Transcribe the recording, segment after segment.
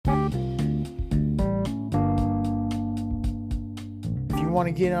You want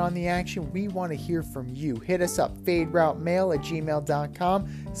to get on the action? We want to hear from you. Hit us up,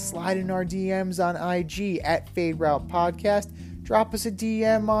 faderoutemail@gmail.com. Slide in our DMs on IG @FadeRoutePodcast. Drop us a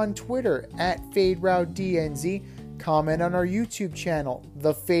DM on Twitter @FadeRouteDNZ. Comment on our YouTube channel,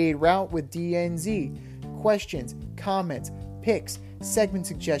 The Fade Route with DNZ. Questions, comments, picks, segment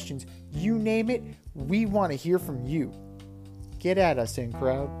suggestions, you name it, we want to hear from you. Get at us, in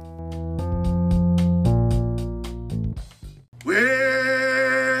crowd.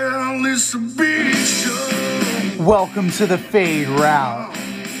 Well, it's a big show. Welcome to The Fade Route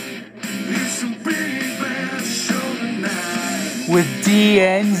It's a big bad show tonight. with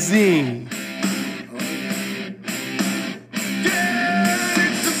DNZ. Yeah,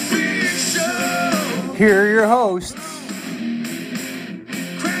 it's a big show. Here are your hosts,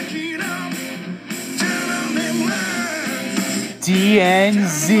 Cracking up, telling them lies.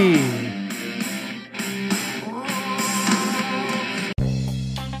 DNZ.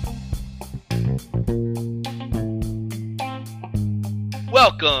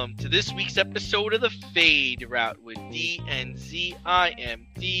 Welcome to this week's episode of the Fade Route with D and Z. I am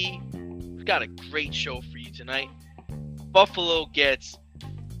D. We've got a great show for you tonight. Buffalo gets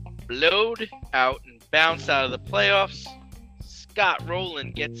blowed out and bounced out of the playoffs. Scott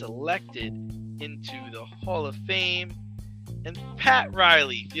Rolen gets elected into the Hall of Fame. And Pat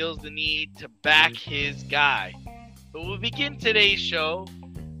Riley feels the need to back his guy. But we'll begin today's show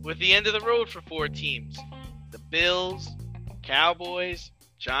with the end of the road for four teams. The Bills, Cowboys,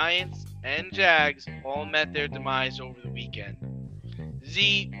 Giants, and Jags all met their demise over the weekend.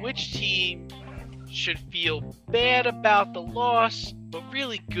 Z, which team should feel bad about the loss, but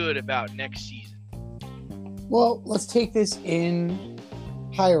really good about next season? Well, let's take this in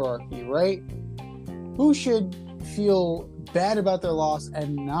hierarchy, right? Who should feel bad about their loss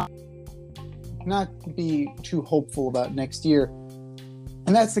and not be too hopeful about next year?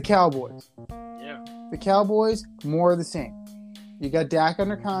 And that's the Cowboys. Yeah. The Cowboys, more of the same. You got Dak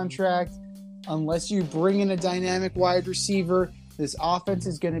under contract. Unless you bring in a dynamic wide receiver, this offense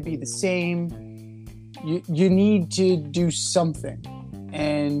is going to be the same. You need to do something.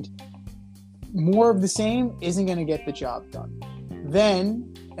 And more of the same isn't going to get the job done.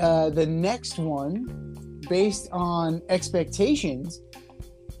 Then the next one, based on expectations,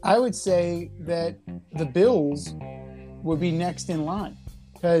 I would say that the Bills would be next in line.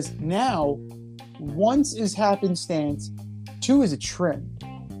 Because now, once is happenstance, two is a trend.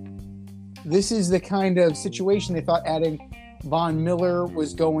 This is the kind of situation they thought adding Von Miller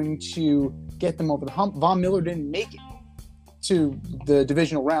was going to get them over the hump. Von Miller didn't make it to the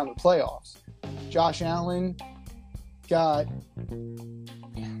divisional round of the playoffs. Josh Allen got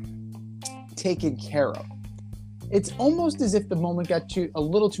taken care of. It's almost as if the moment got a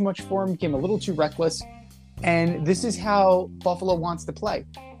little too much for him, became a little too reckless, and this is how Buffalo wants to play.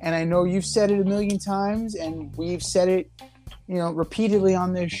 And I know you've said it a million times, and we've said it, repeatedly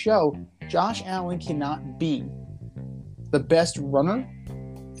on this show. Josh Allen cannot be the best runner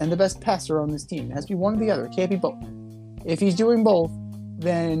and the best passer on this team. It has to be one or the other. It can't be both. If he's doing both,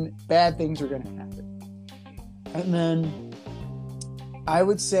 then bad things are going to happen. And then I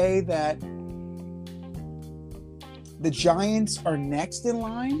would say that the Giants are next in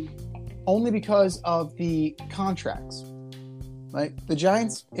line only because of the contracts. Right? The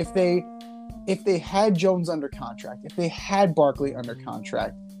Giants, if they had Jones under contract, if they had Barkley under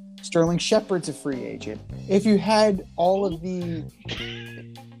contract, Sterling Shepard's a free agent. If you had all of the...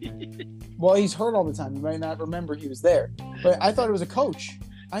 Well, he's hurt all the time. You might not remember he was there. But I thought it was a coach.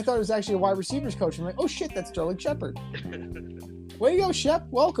 I thought it was actually a wide receivers coach. I'm like, oh shit, that's Sterling Shepard. Way to go, Shep.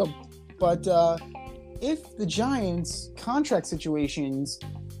 Welcome. But if the Giants' contract situations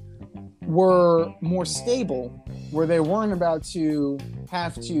were more stable, where they weren't about to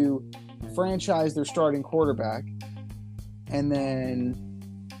have to franchise their starting quarterback and then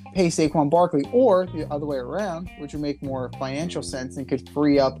pay Saquon Barkley, or the other way around, which would make more financial sense and could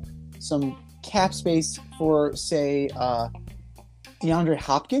free up some cap space for, say, DeAndre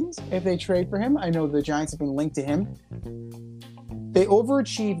Hopkins if they trade for him. I know the Giants have been linked to him. They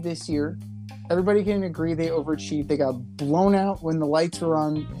overachieved this year. Everybody can agree they overachieved. They got blown out when the lights were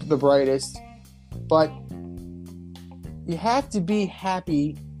on the brightest. But you have to be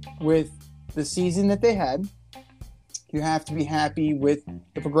happy with the season that they had. You have to be happy with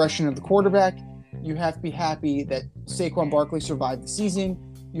the progression of the quarterback. You have to be happy that Saquon Barkley survived the season.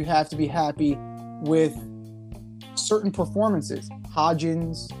 You have to be happy with certain performances.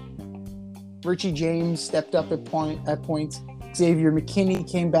 Hodgins, Richie James stepped up at points. Xavier McKinney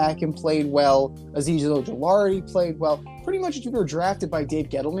came back and played well. Azeez Ojulari played well. Pretty much if you were drafted by Dave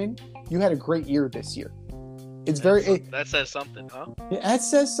Gettleman, you had a great year this year. It's That says something, huh? that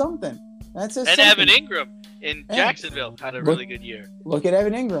says something. That says And something. Evan Ingram in Yeah. Jacksonville had a really good year. Look at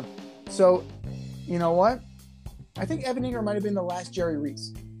Evan Ingram. So, you know what? I think Evan Ingram might have been the last Jerry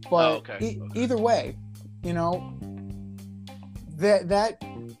Reese. But either way, you know, that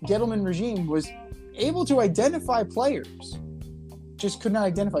Gettleman regime was able to identify players, just could not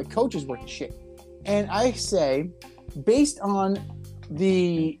identify coaches worth shit. And I say, based on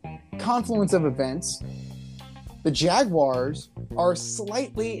the confluence of events, the Jaguars are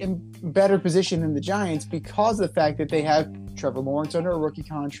slightly in better position than the Giants because of the fact that they have Trevor Lawrence under a rookie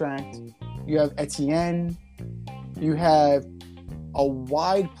contract. You have Etienne. You have a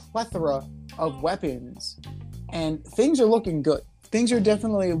wide plethora of weapons. And things are looking good. Things are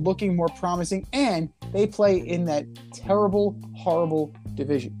definitely looking more promising. And they play in that terrible, horrible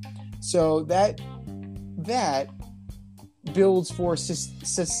division. So that builds for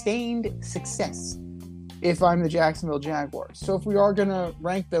sustained success if I'm the Jacksonville Jaguars. So if we are going to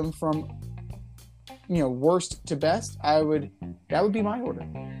rank them from, you know, worst to best, that would be my order.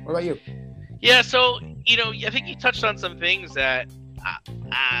 What about you? Yeah, so, you know, I think you touched on some things that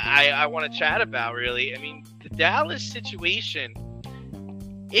I want to chat about, really. I mean, the Dallas situation,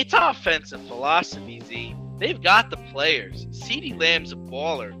 it's offensive philosophy, Z. They've got the players. CeeDee Lamb's a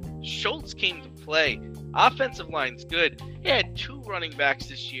baller. Schultz came to play. Offensive line's good. He had 2 running backs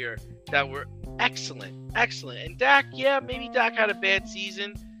this year that were excellent. And Dak, maybe Dak had a bad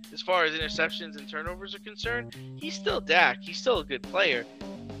season as far as interceptions and turnovers are concerned. He's still Dak. He's still a good player.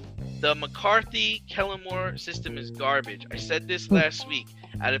 The McCarthy-Kellen Moore system is garbage. I said this last week.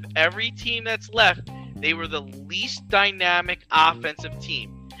 Out of every team that's left, they were the least dynamic offensive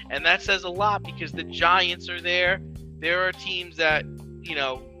team. And that says a lot because the Giants are there. There are teams that, you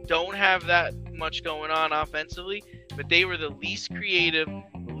know, don't have that much going on offensively, but they were the least creative,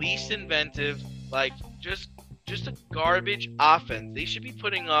 least inventive, like just a garbage offense. They should be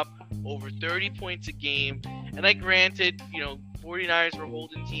putting up over 30 points a game. And I granted, you know, 49ers were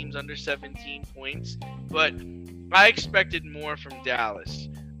holding teams under 17 points, but I expected more from Dallas.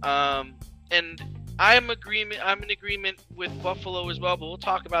 And I'm in agreement with Buffalo as well, but we'll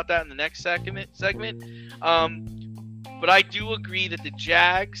talk about that in the next segment. But I do agree that the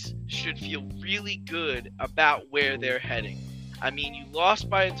Jags should feel really good about where they're heading. I mean, you lost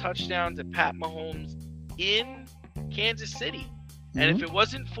by a touchdown to Pat Mahomes in Kansas City. And if it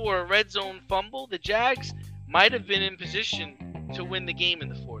wasn't for a red zone fumble, the Jags might have been in position to win the game in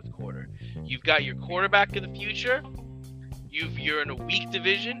the fourth quarter. You've got your quarterback of the future. You're in a weak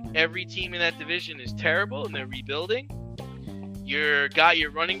division. Every team in that division is terrible, and they're rebuilding. You've got your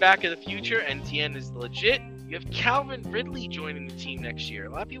running back of the future, and Etienne is legit. You have Calvin Ridley joining the team next year. A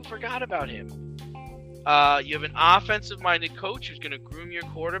lot of people forgot about him. You have an offensive-minded coach who's going to groom your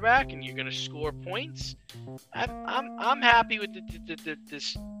quarterback, and you're going to score points. I'm happy with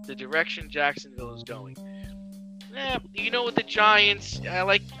the direction Jacksonville is going. Yeah, you know, with the Giants,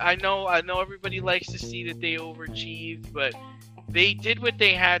 I know everybody likes to see that they overachieved, but they did what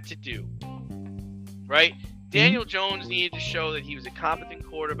they had to do, right? Daniel Jones needed to show that he was a competent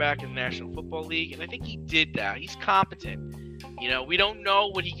quarterback in the National Football League, and I think he did that. He's competent. You know, we don't know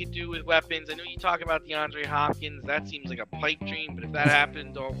what he could do with weapons. I know you talk about DeAndre Hopkins. That seems like a pipe dream, but if that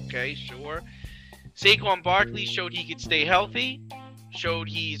happened, okay, sure. Saquon Barkley showed he could stay healthy, showed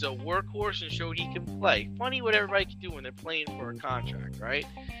he's a workhorse, and showed he can play. Funny what everybody can do when they're playing for a contract, right?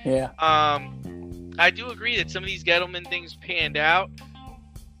 Yeah. I do agree that some of these Gettleman things panned out.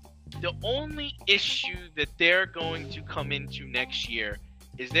 The only issue that they're going to come into next year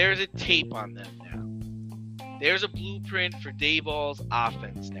is there's a tape on them now. There's a blueprint for Dayball's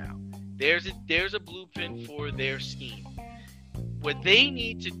offense now. There's a blueprint for their scheme. What they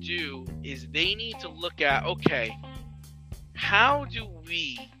need to do is they need to look at, okay, how do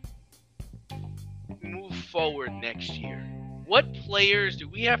we move forward next year? What players do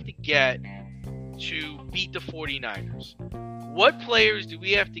we have to get to beat the 49ers? What players do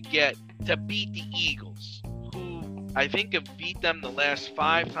we have to get to beat the Eagles, who I think have beat them the last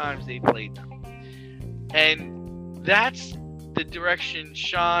 5 times they played them? And that's the direction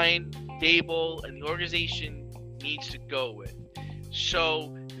Shine, Daboll, and the organization needs to go with.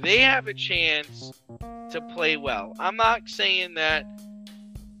 So they have a chance to play well. I'm not saying that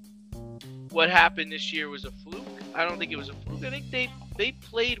what happened this year was a fluke. I don't think it was a fluke. I think they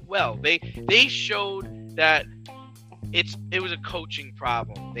played well. They showed that it was a coaching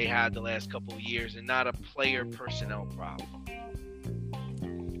problem they had the last couple of years and not a player personnel problem.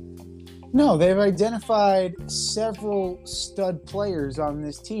 No, they've identified several stud players on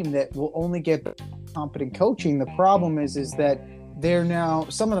this team that will only get competent coaching. The problem is that they're now,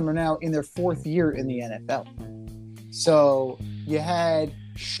 some of them are now in their 4th year in the NFL. So you had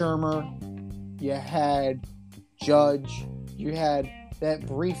Shermer, you had Judge, you had that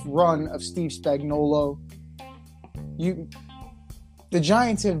brief run of Steve Spagnuolo. The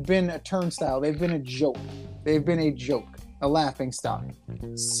Giants have been a turnstile. They've been a joke. They've been a joke, a laughingstock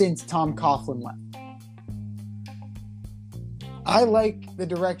since Tom Coughlin left. I like the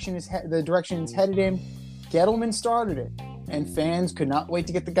direction it's headed in. Gettleman started it, and fans could not wait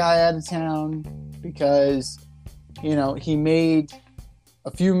to get the guy out of town because, he made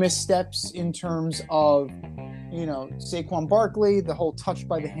a few missteps in terms of, Saquon Barkley, the whole touched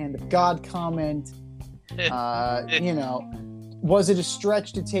by the hand of God comment. Was it a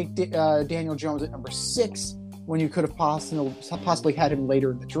stretch to take Daniel Jones at number 6 when you could have possibly had him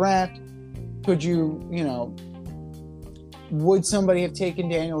later in the draft? Could you, would somebody have taken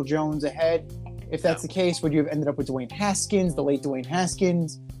Daniel Jones ahead? If that's the case, would you have ended up with Dwayne Haskins, the late Dwayne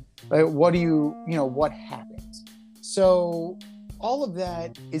Haskins? What happened? So all of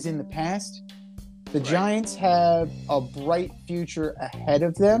that is in the past. The Giants have a bright future ahead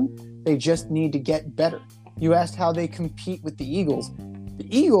of them. They just need to get better. You asked how they compete with the Eagles. The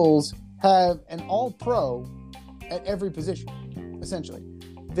Eagles have an all-pro at every position, essentially.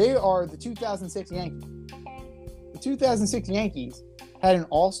 They are the 2006 Yankees. The 2006 Yankees had an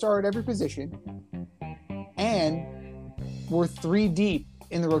all-star at every position and were 3 deep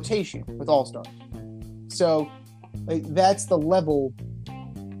in the rotation with all-stars. So that's the level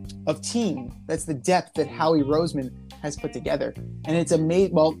of team. That's the depth that Howie Roseman has put together. And it's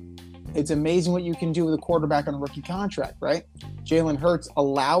amazing. Well, it's amazing what you can do with a quarterback on a rookie contract, right? Jalen Hurts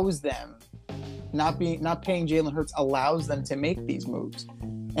allows them, not paying Jalen Hurts allows them to make these moves.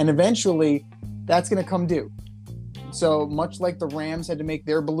 And eventually, that's going to come due. So much like the Rams had to make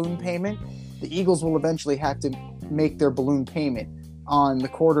their balloon payment, the Eagles will eventually have to make their balloon payment on the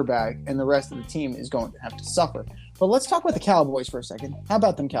quarterback, and the rest of the team is going to have to suffer. But let's talk about the Cowboys for a second. How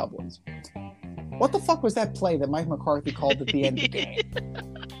about them Cowboys? What the fuck was that play that Mike McCarthy called at the end of the game?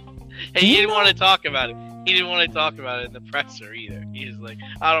 And he didn't want to talk about it. He didn't want to talk about it in the presser either. He was like,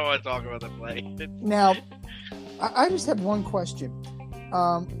 I don't want to talk about the play. Now, I just have one question.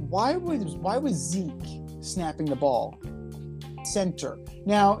 Why was Zeke snapping the ball center?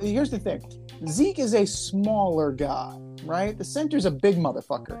 Now, here's the thing. Zeke is a smaller guy, right? The center's a big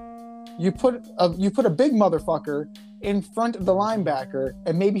motherfucker. You put a big motherfucker in front of the linebacker,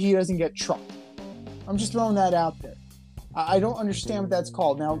 and maybe he doesn't get trucked. I'm just throwing that out there. I don't understand what that's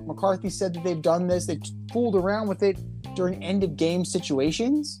called. Now, McCarthy said that they've done this. They've fooled around with it during end-of-game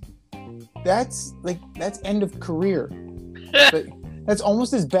situations. That's end of career. But that's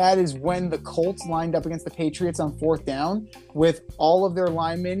almost as bad as when the Colts lined up against the Patriots on 4th down with all of their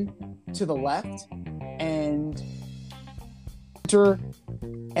linemen to the left and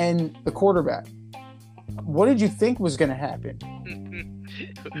the quarterback. What did you think was going to happen?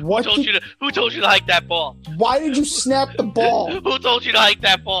 Who told you to hike that ball? Why did you snap the ball? Who told you to hike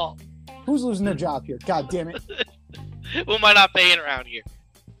that ball? Who's losing their job here? God damn it. Who am I not paying around here?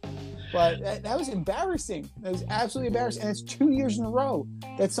 But that was embarrassing. That was absolutely embarrassing. And it's 2 years in a row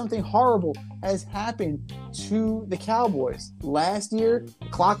that something horrible has happened to the Cowboys. Last year, the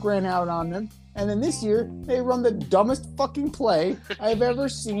clock ran out on them. And then this year, they run the dumbest fucking play I've ever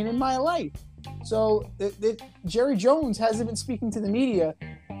seen in my life. So Jerry Jones hasn't been speaking to the media.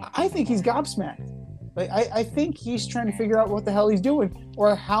 I think he's gobsmacked. I think he's trying to figure out what the hell he's doing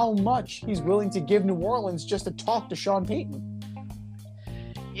or how much he's willing to give New Orleans just to talk to Sean Payton.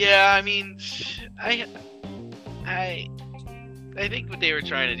 Yeah, I mean, I think what they were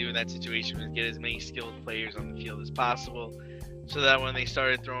trying to do in that situation was get as many skilled players on the field as possible so that when they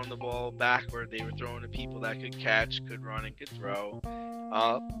started throwing the ball backward, they were throwing to people that could catch, could run, and could throw.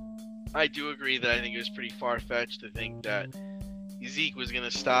 I do agree that I think it was pretty far-fetched to think that Zeke was going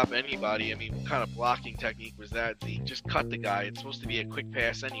to stop anybody. I mean, what kind of blocking technique was that, Zeke? Just cut the guy. It's supposed to be a quick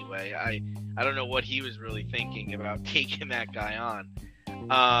pass anyway. I don't know what he was really thinking about taking that guy on.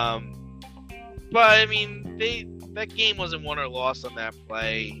 But, I mean, that game wasn't won or lost on that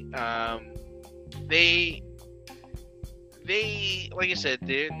play. They like I said,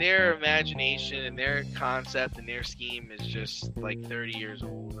 their imagination and their concept and their scheme is just like 30 years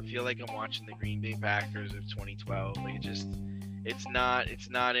old. I feel like I'm watching the Green Bay Packers of 2012. Like it's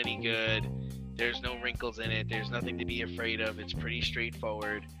not any good. There's no wrinkles in it. There's nothing to be afraid of. It's pretty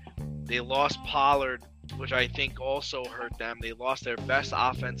straightforward. They lost Pollard, which I think also hurt them. They lost their best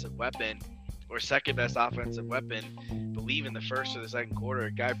offensive weapon, or second best offensive weapon, I believe in the first or the second quarter.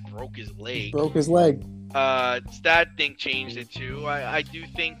 A guy broke his leg. That thing changed it too. I do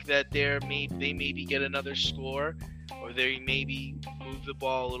think that they maybe get another score, or they maybe move the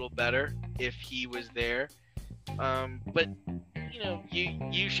ball a little better if he was there. But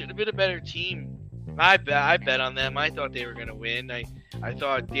you should have been a better team. I bet on them. I thought they were going to win. I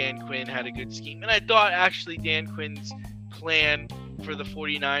thought Dan Quinn had a good scheme. And I thought actually Dan Quinn's plan for the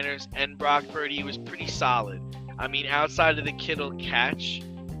 49ers and Brock Purdy was pretty solid. I mean, outside of the Kittle catch,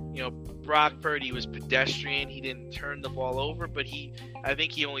 Brock Purdy was pedestrian. He didn't turn the ball over, but I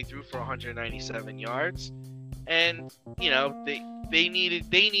think he only threw for 197 yards. And, they needed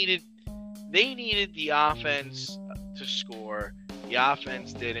the offense to score. The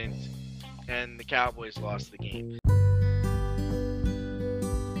offense didn't, and the Cowboys lost the game.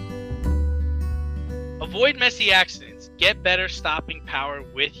 Avoid messy accidents. Get better stopping power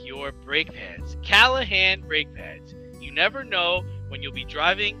with your brake pads. Callahan brake pads. You never know when you'll be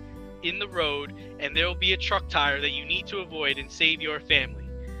driving in the road and there will be a truck tire that you need to avoid and save your family.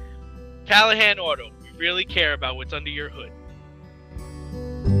 Callahan Auto. We really care about what's under your hood.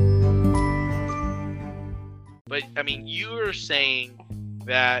 But, I mean, you were saying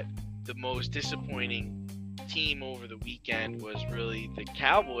that the most disappointing team over the weekend was really the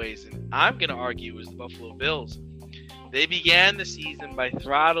Cowboys, and I'm going to argue it was the Buffalo Bills. They began the season by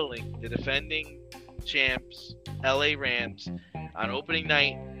throttling the defending champs, LA Rams, on opening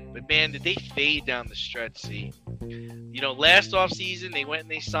night. But, man, did they fade down the stretch, see? Last offseason, they went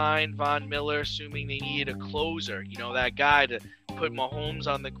and they signed Von Miller, assuming they needed a closer. That guy to put Mahomes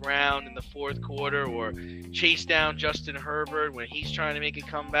on the ground in the fourth quarter or chase down Justin Herbert when he's trying to make a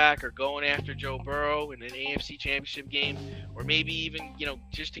comeback or going after Joe Burrow in an AFC Championship game or maybe even,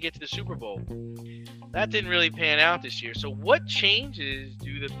 just to get to the Super Bowl. That didn't really pan out this year. So what changes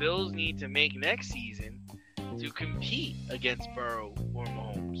do the Bills need to make next season to compete against Burrow or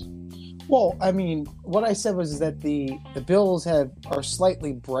Mahomes? Well, I mean, what I said was that the Bills are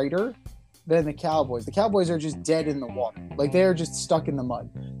slightly brighter than the Cowboys. The Cowboys are just dead in the water. Like, they're just stuck in the mud.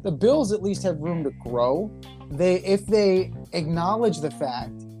 The Bills at least have room to grow. If they acknowledge the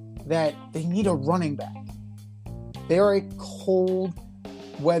fact that they need a running back. They are a cold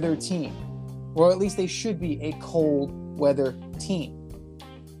weather team. Or at least they should be a cold weather team.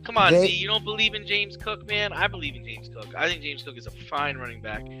 Come on, Z, you don't believe in James Cook, man? I believe in James Cook. I think James Cook is a fine running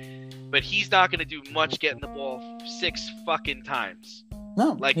back. But he's not going to do much getting the ball 6 fucking times.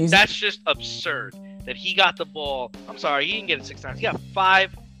 No. That's just absurd that he got the ball. I'm sorry, he didn't get it 6 times. He got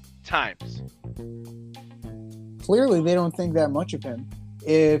 5 times. Clearly, they don't think that much of him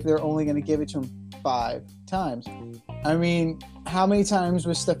if they're only going to give it to him 5 times. I mean, how many times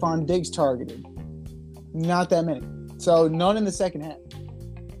was Stephon Diggs targeted? Not that many. So, none in the second half.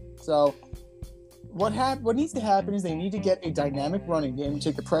 So, what needs to happen is they need to get a dynamic running game and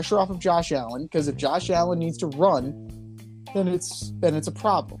take the pressure off of Josh Allen, because if Josh Allen needs to run, then it's a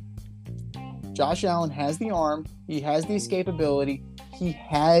problem. Josh Allen has the arm, he has the escapability, he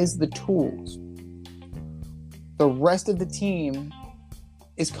has the tools. The rest of the team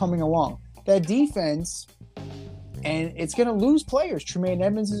is coming along. That defense, and it's going to lose players. Tremaine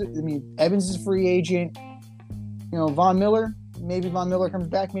Evans is a free agent. Von Miller, maybe Von Miller comes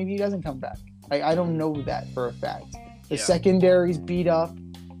back, maybe he doesn't come back. I don't know that for a fact. The secondary's beat up.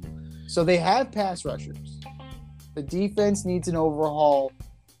 So they have pass rushers. The defense needs an overhaul.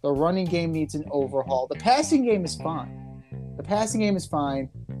 The running game needs an overhaul. The passing game is fine.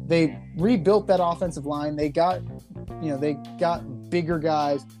 They rebuilt that offensive line. They got bigger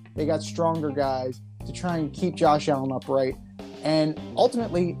guys. They got stronger guys to try and keep Josh Allen upright. And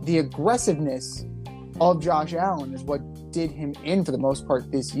ultimately, the aggressiveness of Josh Allen is what did him in for the most part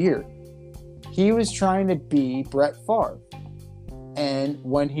this year. He was trying to be Brett Favre. And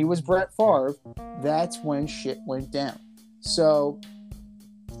when he was Brett Favre, that's when shit went down. So,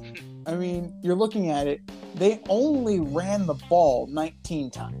 I mean, you're looking at it. They only ran the ball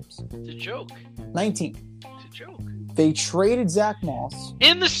 19 times. It's a joke. 19. It's a joke. They traded Zach Moss.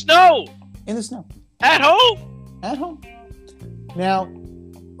 In the snow. At home. Now,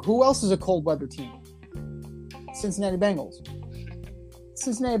 who else is a cold weather team? Cincinnati Bengals.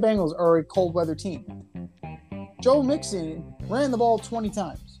 Cincinnati Bengals are a cold weather team. Joe Mixon ran the ball 20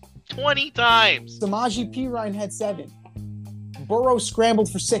 times. 20 times. Samaje Perine had 7. Burrow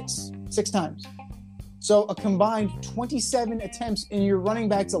scrambled for 6 times. So a combined 27 attempts in your running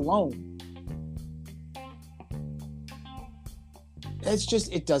backs alone.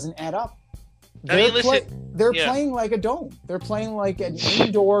 It doesn't add up. They're playing like a dome. They're playing like an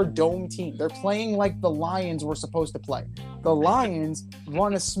indoor dome team. They're playing like the Lions were supposed to play. The Lions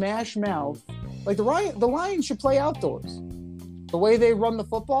run a smash mouth. Like the Lions should play outdoors. The way they run the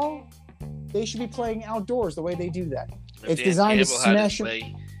football, they should be playing outdoors the way they do that. It's designed to smash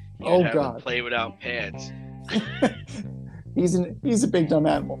them. Oh, God. Play without pads. He's a big dumb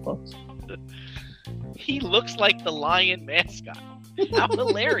animal, folks. He looks like the Lion mascot. How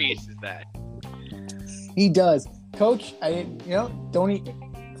hilarious is that? He does. Coach, don't eat me.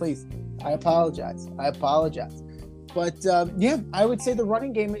 Please. I apologize. But, I would say the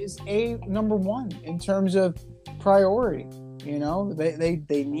running game is number one in terms of priority.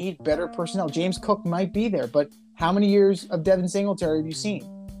 They need better personnel. James Cook might be there, but how many years of Devin Singletary have you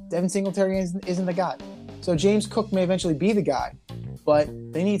seen? Devin Singletary isn't the guy. So James Cook may eventually be the guy, but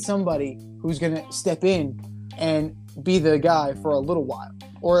they need somebody who's going to step in and be the guy for a little while,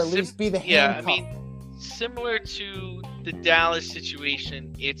 or at least be the handcuff. Similar to the Dallas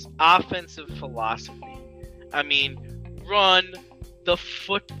situation, it's offensive philosophy. Run the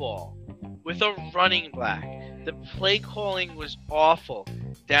football with a running back. The play calling was awful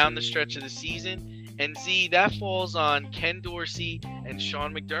down the stretch of the season. And Z, that falls on Ken Dorsey and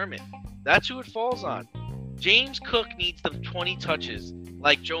Sean McDermott. That's who it falls on. James Cook needs the 20 touches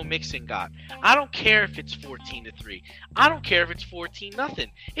like Joe Mixon got. I don't care if it's 14-3. I don't care if it's 14-0.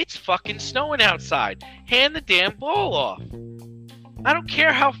 It's fucking snowing outside. Hand the damn ball off. I don't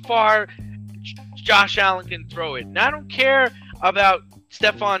care how far Josh Allen can throw it. And I don't care about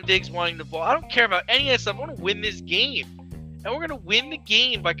Stephon Diggs wanting the ball. I don't care about any of that stuff. I want to win this game. And we're going to win the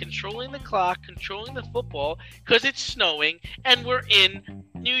game by controlling the clock, controlling the football, because it's snowing, and we're in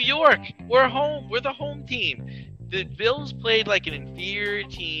New York. We're home. We're the home team. The Bills played like an inferior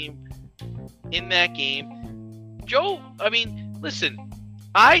team in that game. Listen,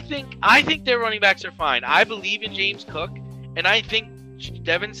 I think their running backs are fine. I believe in James Cook, and I think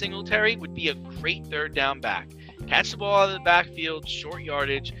Devin Singletary would be a great third down back. Catch the ball out of the backfield, short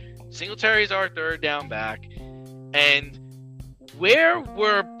yardage. Singletary is our third down back. And where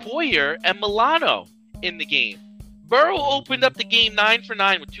were Poyer and Milano in the game? Burrow opened up the game 9 for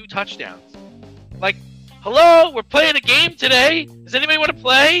 9 with 2 touchdowns. Like, hello, we're playing a game today. Does anybody want to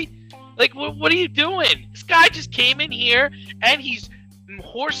play? Like, what are you doing? This guy just came in here and he's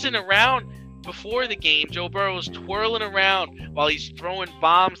horsing around before the game. Joe Burrow is twirling around while he's throwing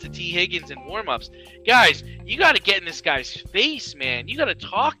bombs to T. Higgins in warm-ups. Guys, you got to get in this guy's face, man. You got to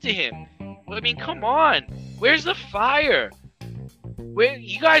talk to him. Come on. Where's the fire? Where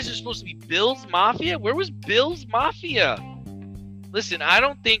you guys are supposed to be Bills Mafia? Where was Bills Mafia? Listen, I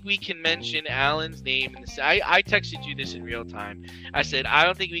don't think we can mention Allen's name. I texted you this in real time. I said I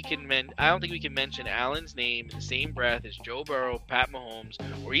don't think we can mention Allen's name in the same breath as Joe Burrow, Pat Mahomes,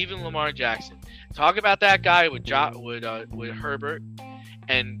 or even Lamar Jackson. Talk about that guy with Herbert,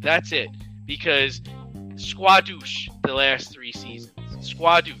 and that's it. Because squadouche the last 3 seasons.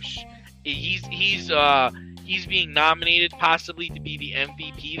 Squadouche. He's being nominated possibly to be the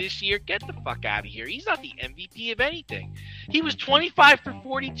MVP this year. Get the fuck out of here. He's not the MVP of anything. He was 25 for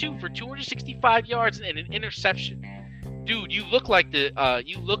 42 for 265 yards and an interception. Dude, you look like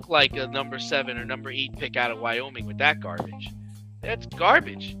a number 7 or number 8 pick out of Wyoming with that garbage. That's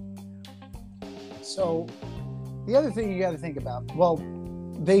garbage. So, the other thing you got to think about. Well,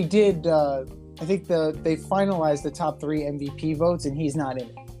 they did. I think they finalized the top 3 MVP votes, and he's not in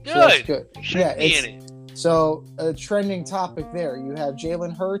it. Good. So that's good. Shouldn't be in it. So, a trending topic there. You have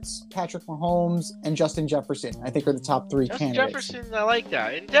Jalen Hurts, Patrick Mahomes, and Justin Jefferson. I think are the top 3 candidates. Jefferson, I like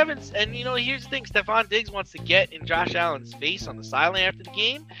that. And Devin's, and here's the thing: Stephon Diggs wants to get in Josh Allen's face on the sideline after the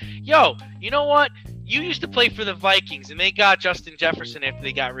game. Yo, you know what? You used to play for the Vikings, and they got Justin Jefferson after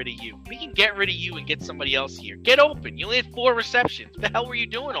they got rid of you. We can get rid of you and get somebody else here. Get open. You only had 4 receptions. What the hell were you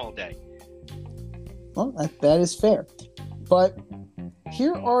doing all day? Well, that is fair. But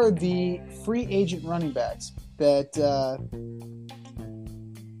here are the free agent running backs that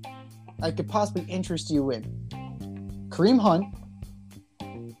I could possibly interest you in. Kareem Hunt,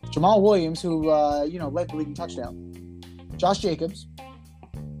 Jamal Williams, who led the league in touchdown, Josh Jacobs.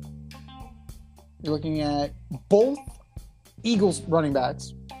 You're looking at both Eagles running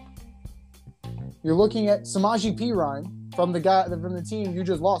backs. You're looking at Samaje Perine from the team you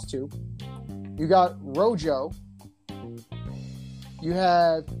just lost to. You got Rojo. You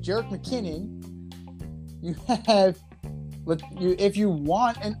have Jerick McKinnon. You have, if you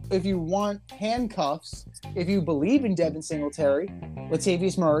want handcuffs, if you believe in Devin Singletary,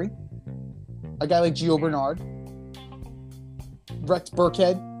 Latavius Murray, a guy like Gio Bernard, Rex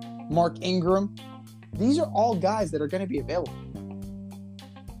Burkhead, Mark Ingram. These are all guys that are going to be available.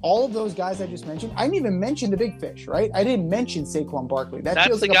 All of those guys I just mentioned, I didn't even mention the big fish, right? I didn't mention Saquon Barkley. That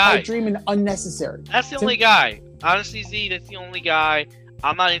feels like a pipe dream and unnecessary. That's the only guy. Honestly, Z, that's the only guy.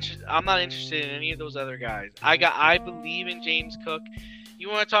 I'm not interested in any of those other guys. I believe in James Cook.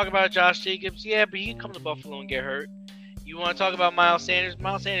 You want to talk about Josh Jacobs? Yeah, but he can come to Buffalo and get hurt. You want to talk about Miles Sanders?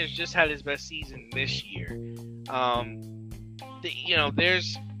 Miles Sanders just had his best season this year.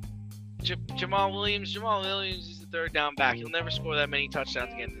 Jamal Williams is the third down back. He'll never score that many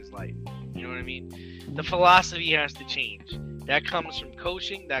touchdowns again in his life. You know what I mean? The philosophy has to change. That comes from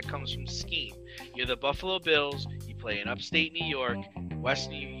coaching. That comes from scheme. You're the Buffalo Bills. You play in upstate New York. West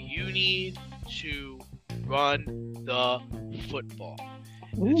New York. You need to run the football.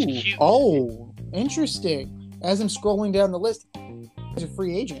 Ooh. Oh, interesting. As I'm scrolling down the list, he's a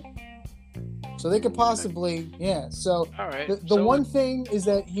free agent. So they could possibly, yeah. So all right. The one thing is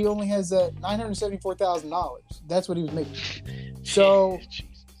that he only has $974,000. That's what he was making. So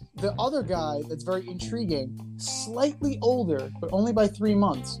the other guy that's very intriguing, slightly older, but only by 3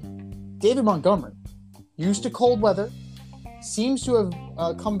 months, David Montgomery. Used to cold weather, seems to have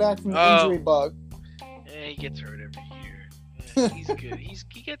come back from the injury bug. He gets hurt every year. He's good.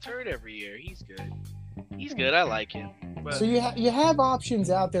 He gets hurt every year. He's good. He's good. I like him. But... So you have options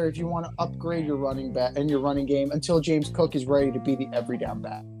out there if you want to upgrade your running back and your running game until James Cook is ready to be the every down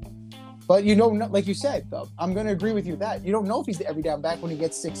back. But you know, like you said, though, I'm going to agree with you that you don't know if he's the every down back when he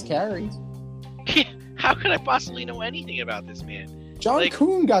gets 6 carries. How could I possibly know anything about this man? John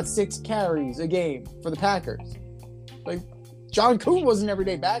Kuhn got 6 carries a game for the Packers. Like John Kuhn wasn't an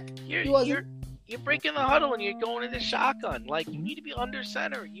everyday back. He wasn't. You're breaking the huddle and you're going into shotgun. Like, you need to be under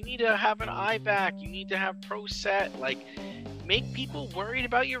center. You need to have an eye back. You need to have pro set. Like, make people worried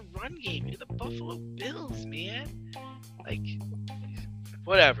about your run game. You're the Buffalo Bills, man. Like,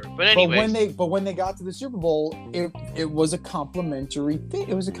 whatever. But anyway. But when they got to the Super Bowl, it was a complimentary thing.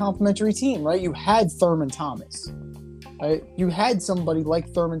 It was a complimentary team, right? You had Thurman Thomas, right? You had somebody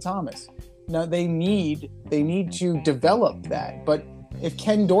like Thurman Thomas. Now they need to develop that. But if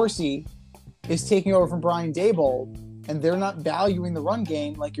Ken Dorsey is taking over from Brian Daboll and they're not valuing the run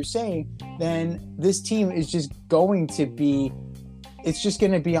game like you're saying, then this team is just going to be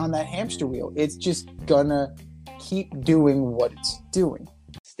on that hamster wheel. It's just gonna keep doing what it's doing.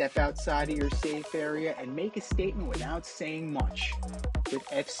 Step outside of your safe area and make a statement without saying much with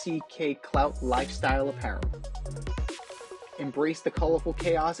FCK Clout Lifestyle Apparel. Embrace the colorful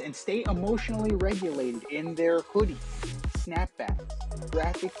chaos and stay emotionally regulated in their hoodies, snapbacks,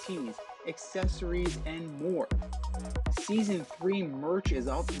 graphic tees, accessories, and more. Season 3 merch is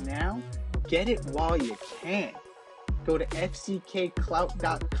up now. Get it while you can. Go to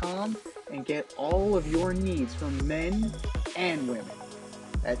fckclout.com and get all of your needs from men and women.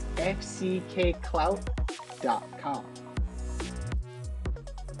 That's fckclout.com.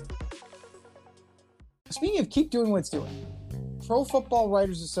 Speaking of keep doing what it's doing, Pro Football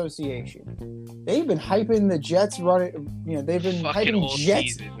Writers Association. They've been hyping the Jets running. You know, they've been fucking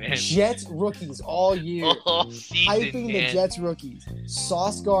hyping Jets rookies all year. All season, hyping man. the Jets rookies.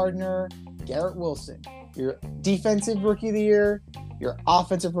 Sauce Gardner, Garrett Wilson. Your defensive rookie of the year, your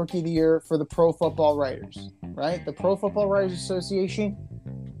offensive rookie of the year for the Pro Football Writers. Right? The Pro Football Writers Association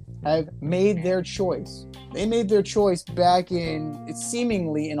have made their choice. They made their choice back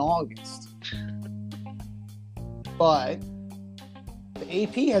seemingly in August. But the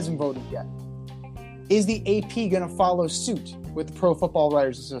AP hasn't voted yet. Is the AP going to follow suit with the Pro Football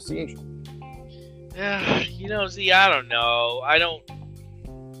Writers Association? You know, Z, I don't know.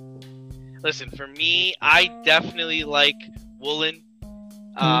 Listen, for me, I definitely like Rolen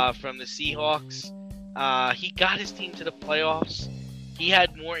from the Seahawks. He got his team to the playoffs. He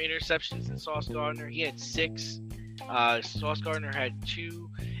had more interceptions than Sauce Gardner. He had 6. Sauce Gardner had 2.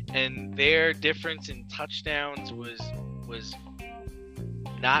 And their difference in touchdowns was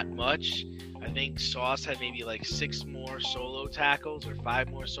not much. I think Sauce had maybe like 6 more solo tackles or 5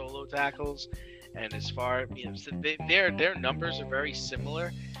 more solo tackles. And as far, you know, so their numbers are very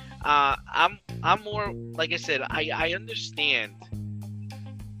similar. I'm more, like I said, I understand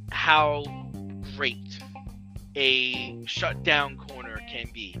how great a shutdown corner can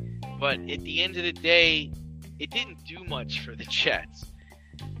be, but at the end of the day, it didn't do much for the Jets.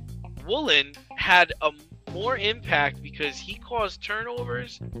 Rolen had a more impact because he caused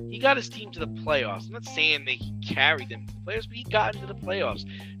turnovers. He got his team to the playoffs. I'm not saying that he carried them to the playoffs, but he got into the playoffs.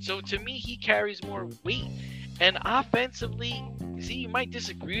 So to me, he carries more weight. And offensively, see, you might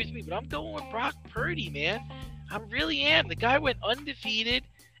disagree with me, but I'm going with Brock Purdy, man. I really am. The guy went undefeated,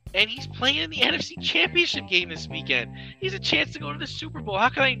 and he's playing in the NFC Championship game this weekend. He has a chance to go to the Super Bowl. How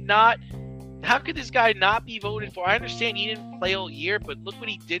could this guy not be voted for? I understand he didn't play all year, but look what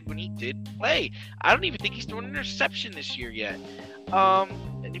he did when he did play. I don't even think he's thrown an interception this year yet.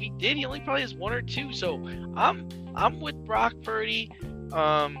 And if he did, he only probably has 1 or 2. So I'm with Brock Purdy.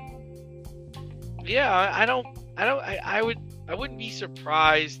 Yeah, I wouldn't be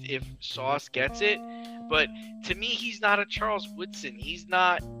surprised if Sauce gets it, but to me, he's not a Charles Woodson. He's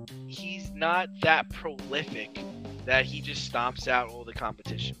not that prolific that he just stomps out all the the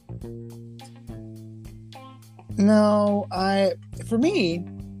competition. No, for me,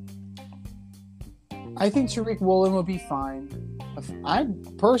 I think Tariq Woolen would be fine. I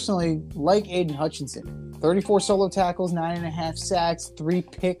personally like Aiden Hutchinson. 34 solo tackles, 9.5 sacks, 3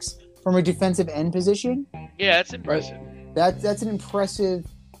 picks from a defensive end position. Yeah, that's impressive. That's an impressive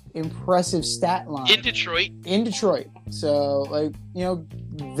stat line. In Detroit. So, like, you know,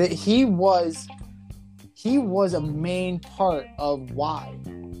 he was a main part of why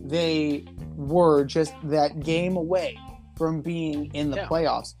they were just that game away from being in the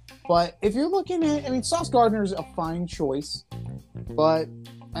playoffs. But if you're looking at, I mean, Sauce Gardner's a fine choice, but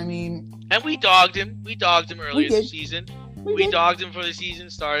I mean, and we dogged him. We dogged him earlier this season. We did. dogged him before the season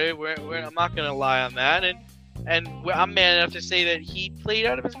started. I'm not going to lie on that. And I'm man enough to say that he played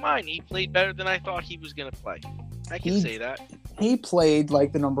out of his mind. He played better than I thought he was going to play. I can say that. He played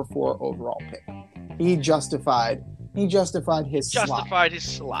like the number 4 overall pick. He justified his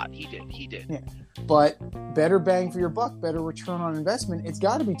slot. He did. Yeah. But better bang for your buck, better return on investment. It's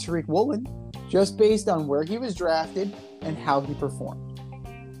got to be Tariq Woolen, just based on where he was drafted and how he performed.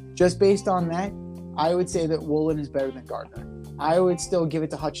 Just based on that, I would say that Woolen is better than Gardner. I would still give it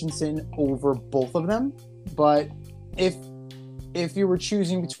to Hutchinson over both of them, but if you were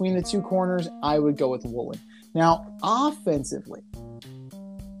choosing between the two corners, I would go with Woolen. Now, offensively,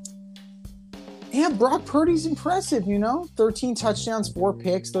 yeah, Brock Purdy's impressive, 13 touchdowns, 4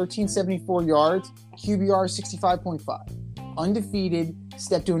 picks, 1374 yards, QBR 65.5. Undefeated,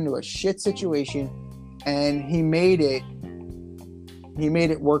 stepped into a shit situation, and he made it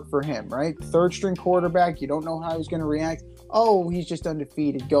work for him, right? Third string quarterback, you don't know how he's going to react. Oh, he's just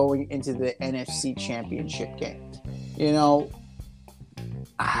undefeated going into the NFC Championship game.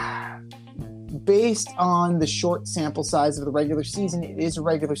 Based on the short sample size of the regular season, it is a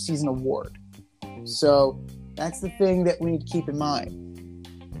regular season award. So that's the thing that we need to keep in mind.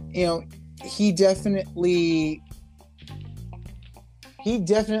 He definitely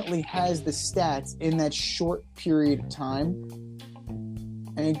has the stats in that short period of time.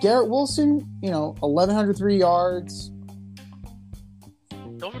 And Garrett Wilson, 1,103 yards.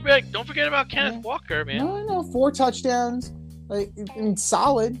 Don't forget about Kenneth Walker, man. No, 4 touchdowns.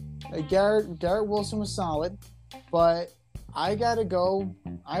 Solid. Garrett Wilson was solid, but I gotta go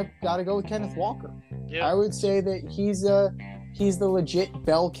with Kenneth Walker. Yeah. I would say that he's the legit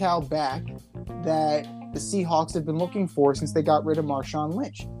bell cow back that the Seahawks have been looking for since they got rid of Marshawn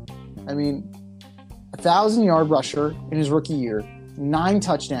Lynch. 1,000-yard rusher in his rookie year, 9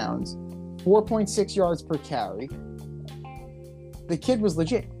 touchdowns, 4.6 yards per carry. The kid was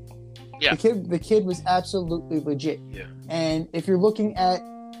legit. Yeah. The kid was absolutely legit. Yeah. And if you're looking at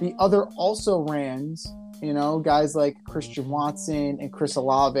the other also-rans, guys like Christian Watson and Chris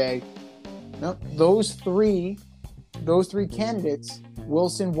Olave, those three candidates,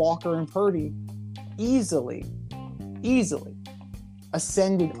 Wilson, Walker, and Purdy, easily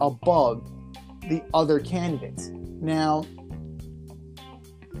ascended above the other candidates. Now,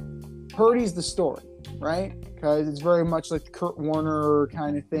 Purdy's the story, right? Because it's very much like the Kurt Warner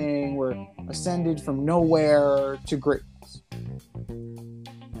kind of thing, where ascended from nowhere to greatness.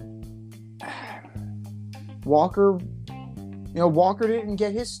 Walker didn't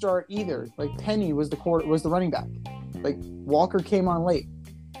get his start either. Penny was the running back. Walker came on late.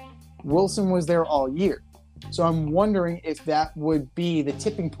 Wilson was there all year. So I'm wondering if that would be the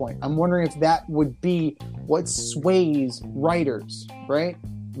tipping point. I'm wondering if that would be what sways writers, right?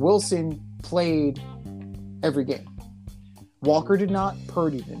 Wilson played every game. Walker did not.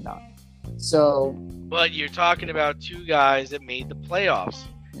 Purdy did not. So, but you're talking about 2 guys that made the playoffs.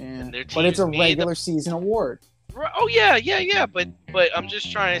 Yeah, and their teams but it's a regular season award. Oh yeah. But I'm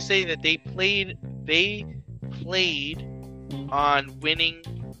just trying to say that they played on winning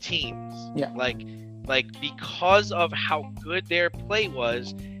teams. Yeah. Because of how good their play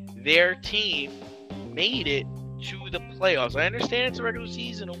was, their team made it to the playoffs. I understand it's a regular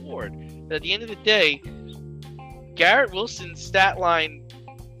season award, but at the end of the day, Garrett Wilson's stat line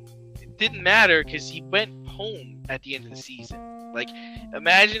didn't matter because he went home at the end of the season.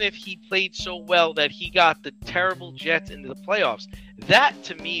 Imagine if he played so well that he got the terrible Jets into the playoffs. That,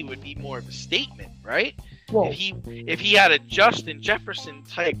 to me, would be more of a statement, right? Well, if he had a Justin Jefferson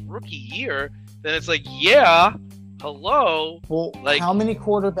type rookie year, then it's hello. Well, how many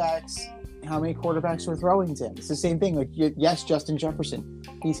quarterbacks were throwing to him? It's the same thing. Yes, Justin Jefferson.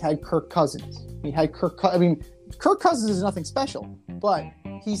 He's had Kirk Cousins. Kirk Cousins is nothing special, but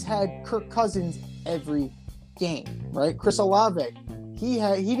he's had Kirk Cousins every game, right? Chris Olave, he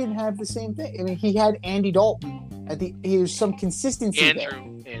didn't have the same thing. He had Andy Dalton. There's some consistency there.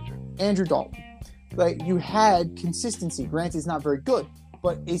 Andrew Dalton. like you had consistency. Granted, it's not very good,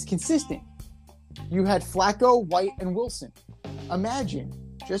 but it's consistent. You had Flacco, White, and Wilson. Imagine,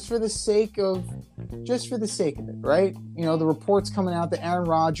 just for the sake of it, right? You know, the reports coming out that Aaron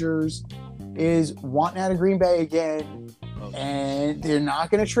Rodgers is wanting out of Green Bay again, and they're not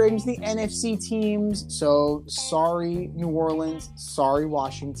going to trade him to the NFC teams. So sorry, New Orleans. Sorry,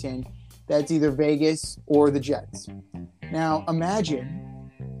 Washington. That's either Vegas or the Jets. Now, imagine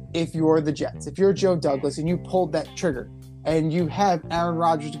if you're the Jets, if you're Joe Douglas and you pulled that trigger and you have Aaron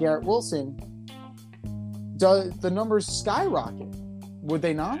Rodgers, Garrett Wilson, does the numbers skyrocket? Would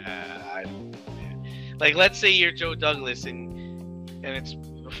they not? I don't know, man. Like, let's say you're Joe Douglas and it's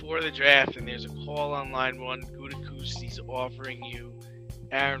before the draft and there's a call on line one, Gutekunsti's offering you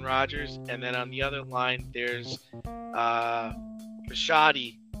Aaron Rodgers, and then on the other line there's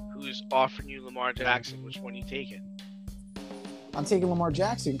Rashadi who's offering you Lamar Jackson. Which one are you taking? I'm taking Lamar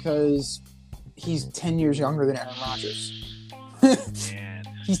Jackson because he's 10 years younger than Aaron Rodgers. Man.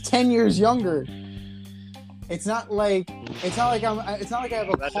 He's 10 years younger. It's not like I have a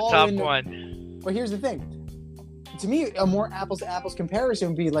That's call a tough in. one. But here's the thing. To me, a more apples to apples comparison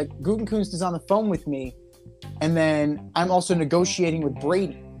would be like Gutekunst is on the phone with me, and then I'm also negotiating with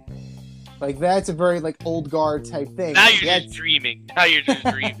Brady. Like, that's a very like old guard type thing. Now you're just dreaming.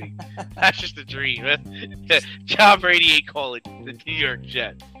 That's just a dream. John Brady ain't calling the New York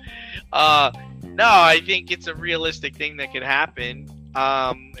Jets. No, I think it's a realistic thing that could happen.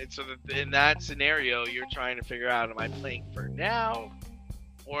 And so that in that scenario, you're trying to figure out, am I playing for now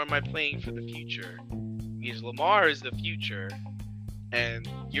or am I playing for the future? Because Lamar is the future, and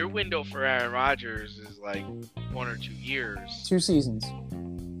your window for Aaron Rodgers is like 1 or 2 years. 2 seasons.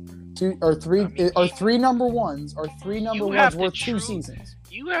 2 or 3 3 number ones worth 2 seasons.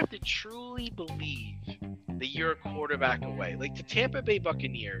 You have to truly believe that you're a quarterback away. Like the Tampa Bay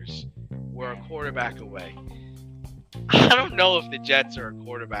Buccaneers were a quarterback away. I don't know if the Jets are a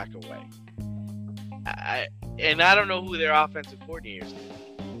quarterback away. I don't know who their offensive coordinator is.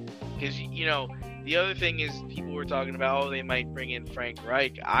 Because, you know, the other thing is people were talking about, they might bring in Frank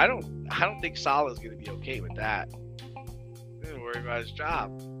Reich. I don't think Salah's going to be okay with that. He's going to worry about his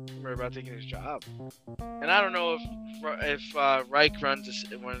job. Worry about taking his job. And I don't know if Reich runs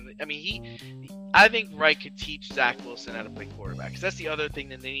I think Reich could teach Zach Wilson how to play quarterback, because that's the other thing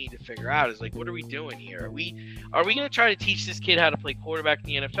that they need to figure out is like, what are we doing here? Are we going to try to teach this kid how to play quarterback in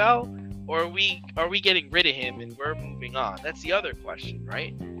the NFL, or are we getting rid of him and we're moving on? That's the other question,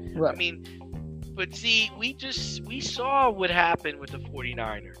 right? Right. I mean, but see, we saw what happened with the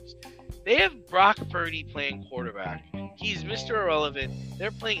 49ers. They have Brock Purdy playing quarterback. He's Mr. Irrelevant.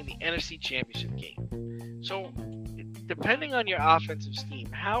 They're playing in the NFC Championship game. So, depending on your offensive scheme,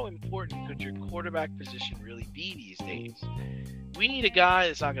 how important could your quarterback position really be these days? We need a guy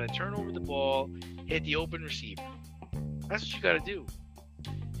that's not going to turn over the ball, hit the open receiver. That's what you got to do.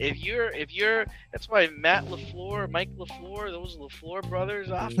 That's why Mike LaFleur, those LaFleur brothers'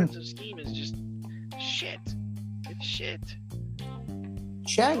 offensive scheme is just shit. It's shit.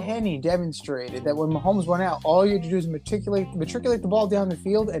 Chad Henne demonstrated that when Mahomes went out, all you had to do is matriculate the ball down the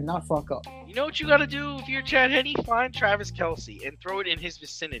field and not fuck up. You know what you got to do if you're Chad Henne? Find Travis Kelce and throw it in his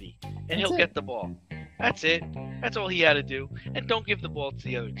vicinity, and he'll get the ball. That's it. That's all he had to do. And don't give the ball to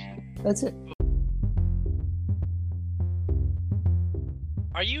the other team. That's it.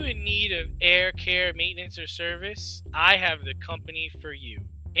 Are you in need of air care maintenance or service? I have the company for you.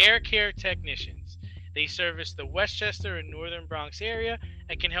 Air Care Technicians. They service the Westchester and Northern Bronx area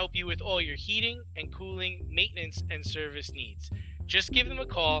and can help you with all your heating and cooling, maintenance, and service needs. Just give them a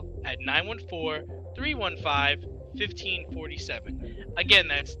call at 914-315-1547. Again,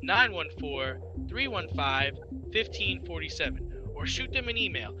 that's 914-315-1547. Or shoot them an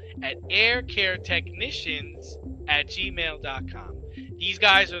email at aircaretechnicians@gmail.com. These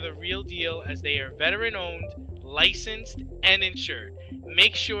guys are the real deal, as they are veteran-owned, licensed, and insured.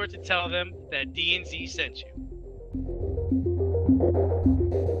 Make sure to tell them that D&Z sent you.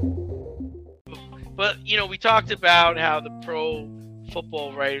 But, you know, we talked about how the Pro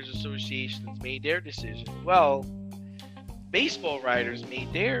Football Writers Associations made their decision. Well, baseball writers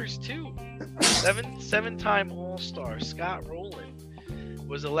made theirs too. Seven-time All-Star Scott Rolen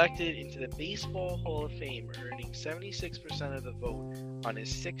was elected into the Baseball Hall of Fame, earning 76% of the vote on his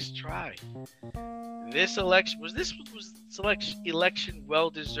 6th try. This election was well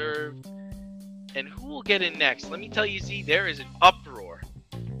deserved. And who will get in next? Let me tell you, Z, there is an uproar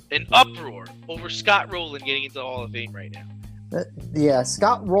over Scott Rolen getting into the Hall of Fame right now.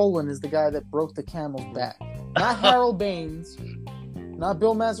 Scott Rolen is the guy that broke the camel's back. Not Harold Baines, not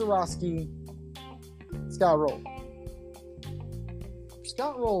Bill Mazeroski. Scott Rolen.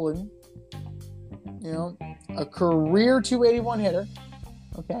 Scott Rolen a career 281 hitter.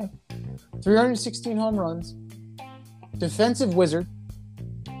 Okay. 316 home runs. Defensive wizard.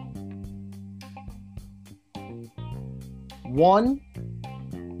 Won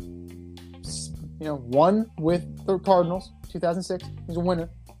with the Cardinals, 2006. He's a winner.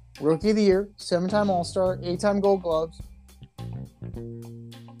 Rookie of the Year, 7-time All-Star, 8-time Gold Gloves.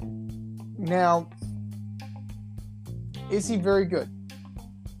 Now, is he very good?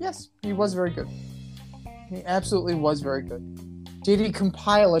 Yes, he was very good. He absolutely was very good. Did he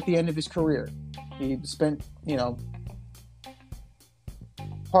compile at the end of his career? He spent,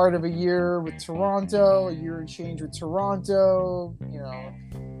 part of a year with Toronto, a year and change with Toronto,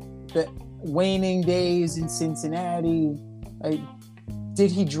 the waning days in Cincinnati.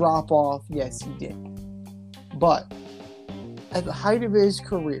 Did he drop off? Yes, he did. But at the height of his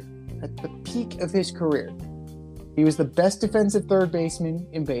career, at the peak of his career, he was the best defensive third baseman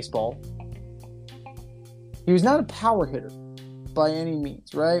in baseball. He was not a power hitter by any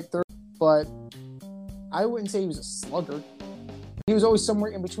means, right? But I wouldn't say he was a slugger. He was always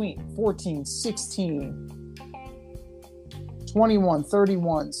somewhere in between, 14, 16, 21,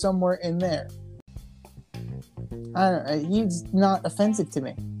 31, somewhere in there. I don't know, he's not offensive to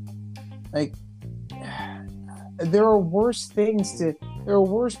me. There are worse players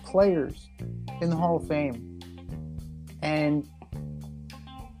in the Hall of Fame. And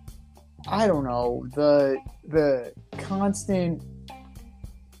I don't know, the constant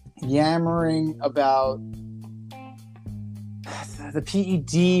yammering about the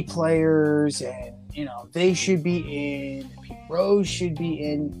PED players and, they should be in, Pete Rose should be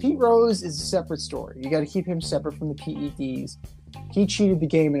in. Pete Rose is a separate story. You got to keep him separate from the PEDs. He cheated the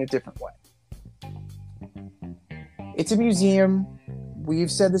game in a different way. It's a museum.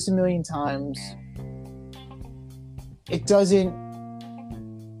 We've said this a million times. It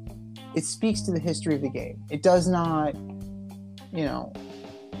speaks to the history of the game. It does not,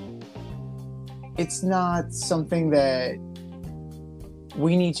 it's not something that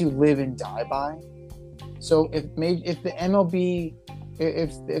we need to live and die by. So if the MLB,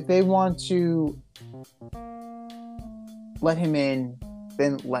 if they want to let him in,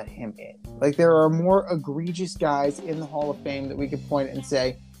 then let him in. There are more egregious guys in the Hall of Fame that we could point at and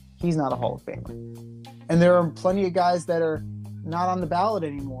say, he's not a Hall of Famer. And there are plenty of guys that are not on the ballot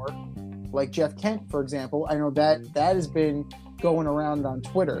anymore, like Jeff Kent, for example. I know that has been going around on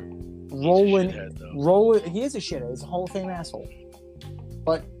Twitter. Rolen, he is a shithead. He's a Hall of Fame asshole.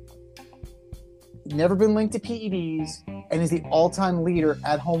 But never been linked to PEDs and is the all-time leader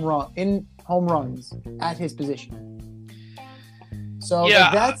at home runs at his position. So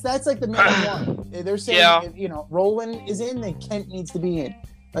that's the main one. They're saying if Rolen is in, then Kent needs to be in.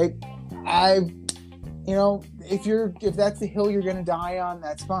 If that's the hill you're going to die on,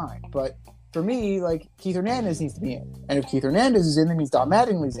 that's fine. But for me, Keith Hernandez needs to be in. And if Keith Hernandez is in, that means Don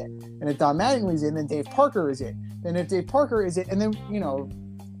Mattingly's in. And if Don Mattingly's in, then Dave Parker is in. Then if Dave Parker is in, and then,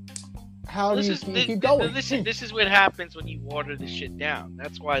 how do you keep going? This is what happens when you water the shit down.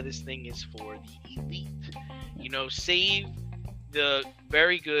 That's why this thing is for the elite. Save the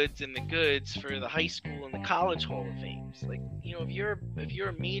very goods and the goods for the high school and the college Hall of Fames. If you're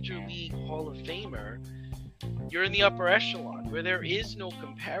a major league Hall of Famer, you're in the upper echelon where there is no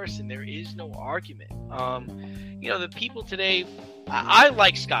comparison, there is no argument. The people today, I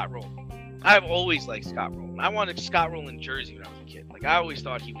like Scott Rolen. I've always liked Scott Rolen. I wanted Scott Rolen jersey when I was a kid. I always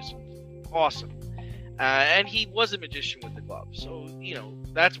thought he was awesome. And he was a magician with the glove. So,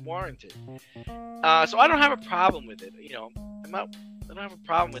 that's warranted. So I don't have a problem with it. I don't have a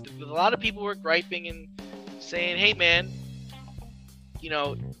problem with it. But a lot of people were griping and saying, hey, man,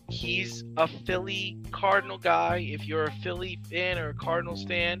 he's a Philly Cardinal guy. If you're a Philly fan or a Cardinals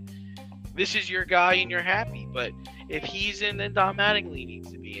fan, this is your guy and you're happy. But if he's in, then Don Mattingly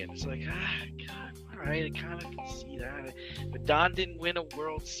needs to be in. It's God, all right, I kind of can see that. But Don didn't win a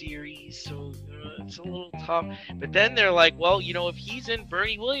World Series, so it's a little tough. But then they're like, well, if he's in,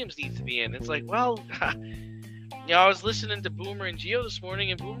 Bernie Williams needs to be in. It's I was listening to Boomer and Gio this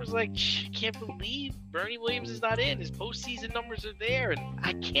morning, and Boomer's like, I can't believe Bernie Williams is not in. His postseason numbers are there, and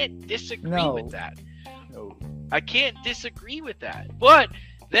I can't disagree with that. No. I can't disagree with that. But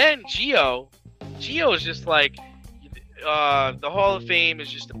then Gio is just the Hall of Fame is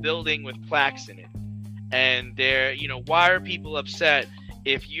just a building with plaques in it. And why are people upset?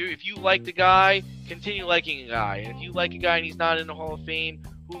 If you like the guy, continue liking a guy. And if you like a guy and he's not in the Hall of Fame,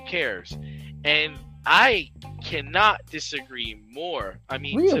 who cares? And I cannot disagree more. I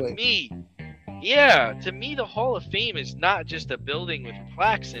mean, really? to me, the Hall of Fame is not just a building with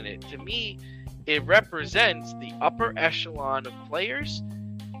plaques in it. To me, it represents the upper echelon of players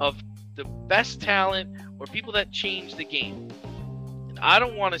of the best talent or people that change the game. And I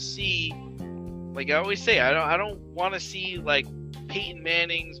don't want to see, like I always say, I don't want to see like Peyton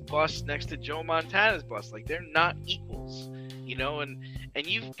Manning's bust next to Joe Montana's bust. Like they're not equals, and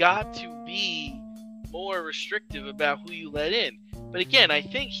you've got to be more restrictive about who you let in. But again, I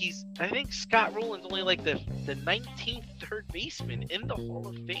think Scott Rolen's only like the 19th third baseman in the Hall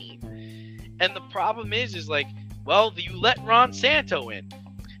of Fame. And the problem is like, well, you let Ron Santo in.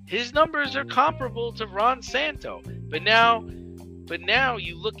 His numbers are comparable to Ron Santo. But now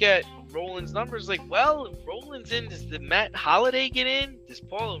you look at Rolen's numbers like, well, if Rolen's in, does the Matt Holliday get in? Does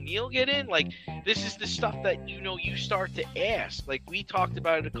Paul O'Neill get in? Like, this is the stuff that, you start to ask. Like, we talked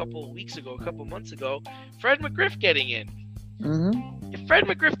about it a couple months ago. Fred McGriff getting in. Mm-hmm. If Fred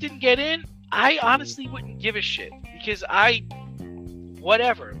McGriff didn't get in, I honestly wouldn't give a shit. Because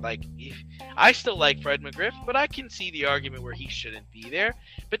whatever. Like, I still like Fred McGriff, but I can see the argument where he shouldn't be there.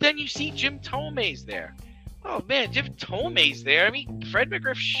 But then you see Jim Thome's there. Oh, man, Jim Thome's there. I mean, Fred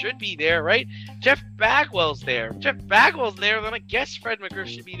McGriff should be there, right? Jeff Bagwell's there. Jeff Bagwell's there, then I guess Fred McGriff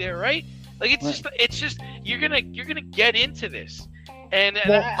should be there, right? Like, it's just you're gonna get into this. And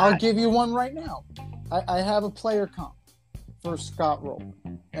I'll give you one right now. I have a player comp for Scott Rolen.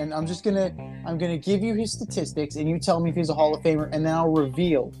 And I'm gonna give you his statistics, and you tell me if he's a Hall of Famer, and then I'll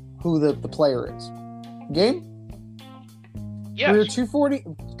reveal who the player is. Game? Yeah. Career 240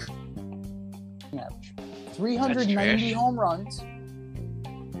 average. 390 home runs.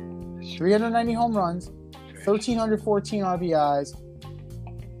 390 home runs. 1,314 RBIs.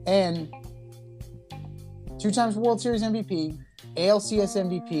 And 2 times World Series MVP, ALCS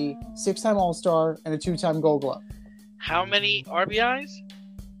MVP, 6-time All-Star, and a 2-time Gold Glove. How many RBIs?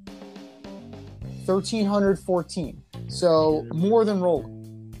 1,314. So more than Rolen.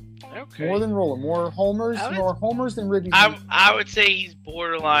 Okay. More than Rolen. More homers than Ribby. I would say he's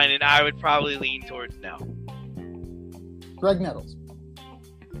borderline, and I would probably lean towards no. Greg Nettles.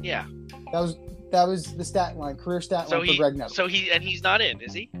 Yeah. That was the stat line, career stat line for Greg Nettles. So he's not in,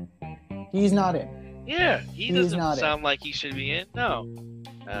 is he? He's not in. Yeah, he doesn't sound like he should be in. No.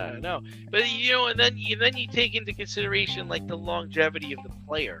 No. But and then you take into consideration like the longevity of the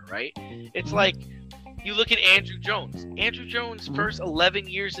player, right? It's like you look at Andrew Jones. Andrew Jones' first 11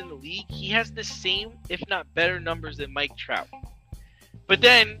 years in the league, he has the same, if not better, numbers than Mike Trout. But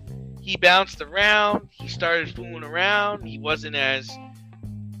then he bounced around. He started fooling around. He wasn't as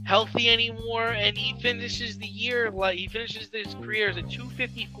healthy anymore, and he finishes his career as a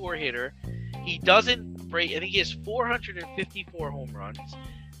 254 hitter. He doesn't break. I think he has 454 home runs.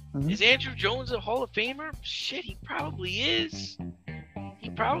 Mm-hmm. Is Andrew Jones a Hall of Famer? Shit, he probably is.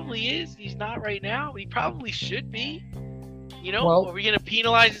 He's not right now. He probably should be. Are we going to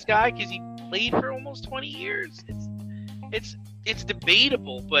penalize this guy because he played for almost 20 years? It's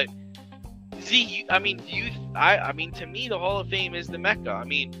debatable, but to me, the Hall of Fame is the Mecca. I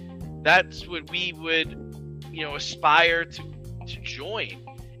mean, that's what we would, aspire to join.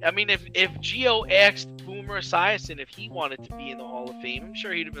 I mean, if Gio asked Boomer Esiason if he wanted to be in the Hall of Fame, I'm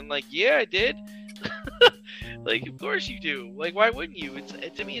sure he'd have been like, yeah, I did. Like, of course you do. Like, why wouldn't you?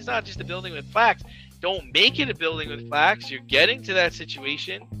 To me, it's not just a building with plaques. Don't make it a building with plaques. You're getting to that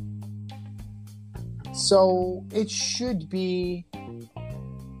situation. So it should be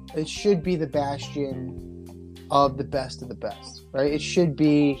the bastion of the best, right? It should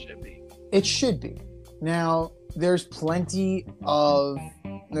be. Now, there are plenty of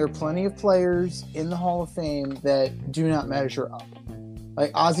players in the Hall of Fame that do not measure up.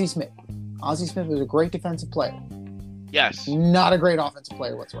 Like Ozzie Smith. Ozzie Smith was a great defensive player. Yes. Not a great offensive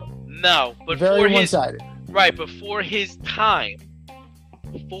player whatsoever. No, but very one-sided. Right, but for his time,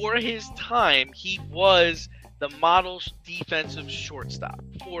 he was the model defensive shortstop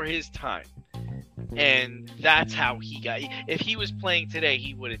for his time. And that's how he got. If he was playing today,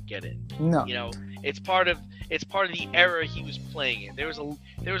 he wouldn't get in. No. It's part of the era he was playing in. There was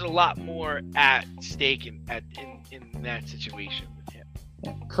a lot more at stake in that situation with him.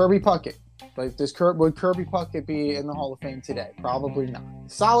 Yeah. Kirby Puckett. Like, would Kirby Puckett be in the Hall of Fame today? Probably not.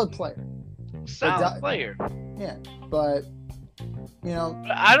 Solid player. Yeah, but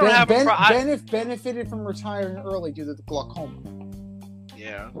I don't have a problem. Benefited from retiring early due to the glaucoma.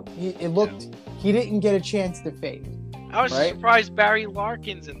 Yeah. He didn't get a chance to fade. I was surprised Barry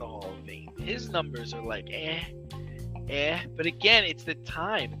Larkin's in the Hall of Fame. His numbers are like but again, it's the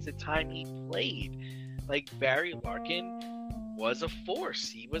time. It's the time he played. Like, Barry Larkin was a force.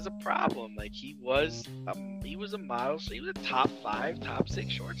 He was a problem. Like, he was a model. So he was a top 5, top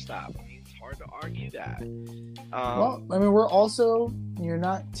 6 shortstop. I mean, it's hard to argue that.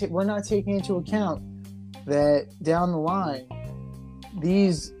 We're not taking into account that down the line,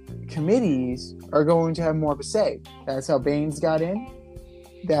 these committees are going to have more of a say. That's how Baines got in.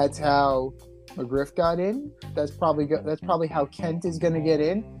 That's how McGriff got in. That's probably how Kent is going to get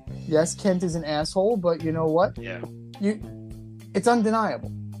in. Yes, Kent is an asshole, but you know what? Yeah. It's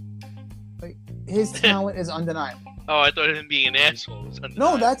undeniable. Like, his talent is undeniable. Oh, I thought him being an asshole was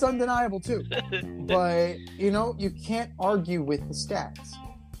undeniable. No, that's undeniable too. But you can't argue with the stats.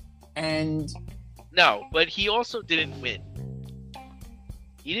 And no, but he also didn't win.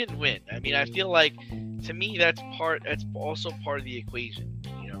 He didn't win. I mean, I feel like, to me, that's also part of the equation.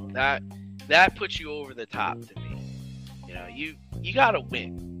 You know, that puts you over the top to me. You know, you gotta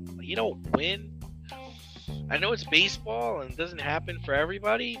win. You don't win. I know it's baseball and it doesn't happen for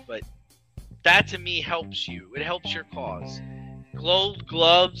everybody, but that to me helps you. It helps your cause. Gold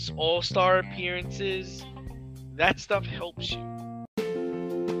gloves, all-star appearances, that stuff helps you.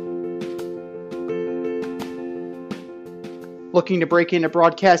 Looking to break into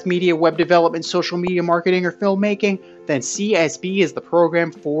broadcast media, web development, social media marketing, or filmmaking? Then CSB is the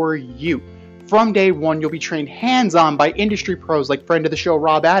program for you. From day one, you'll be trained hands-on by industry pros like friend of the show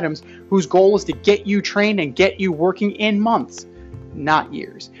Rob Adams, whose goal is to get you trained and get you working in months, not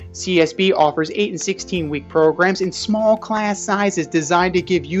years. CSB offers 8 and 16-week programs in small class sizes designed to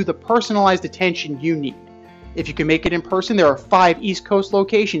give you the personalized attention you need. If you can make it in person, there are 5 East Coast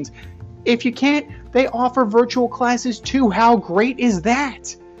locations. If you can't, they offer virtual classes too. How great is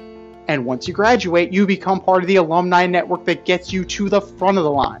that? And once you graduate, you become part of the alumni network that gets you to the front of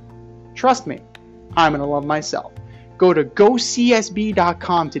the line. Trust me, I'm an alum myself. Go to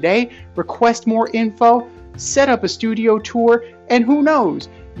gocsb.com today, request more info, set up a studio tour, and who knows,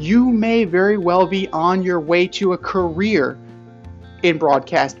 you may very well be on your way to a career in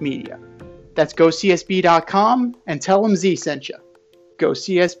broadcast media. That's gocsb.com and tell them Z sent you.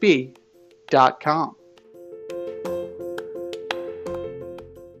 gocsb.com.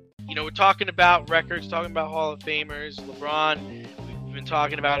 You know, we're talking about records, talking about Hall of Famers. LeBron, we've been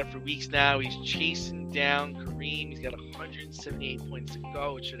talking about it for weeks now. He's chasing down Kareem. He's got 178 points to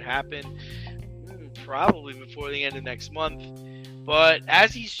go. It should happen probably before the end of next month. But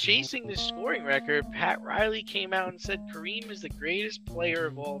as he's chasing this scoring record, Pat Riley came out and said Kareem is the greatest player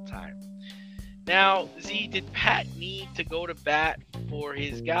of all time. Now, Z, did Pat need to go to bat for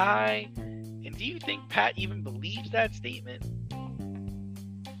his guy? And do you think Pat even believes that statement?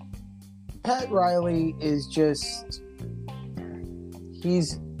 Pat Riley is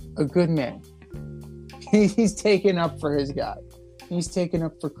he's a good man. He's taken up for his guy. He's taken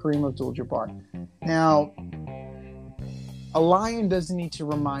up for Kareem Abdul-Jabbar. Now, a lion doesn't need to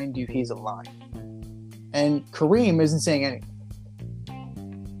remind you he's a lion. And Kareem isn't saying anything.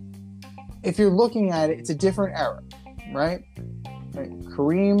 If you're looking at it, it's a different era, right?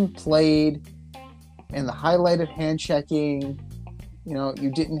 Kareem played in the highlight of hand checking. You know,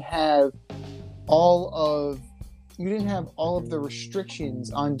 you didn't have all of the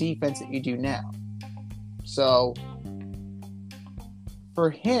restrictions on defense that you do now. So for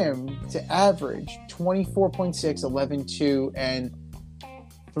him to average 24.6, 11.2, and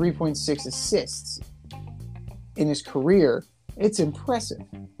 3.6 assists in his career, it's impressive.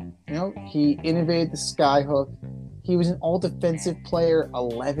 You know, he innovated the skyhook. He was an all-defensive player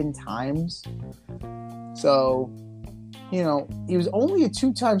 11 times. So, you know, he was only a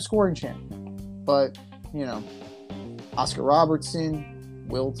 2-time scoring champion. But, you know, Oscar Robertson,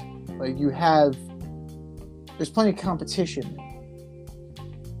 Wilt, there's plenty of competition.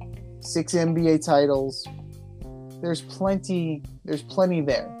 6 NBA titles. There's plenty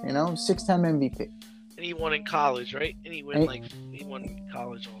there, you know, 6-time MVP. And he won in college, right? And he won in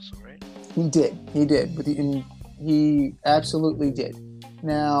college also, right? He did. But he absolutely did.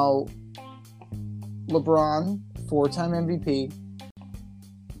 Now, LeBron, 4-time MVP,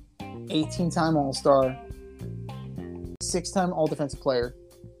 18-time All-Star, 6-time All-Defensive Player.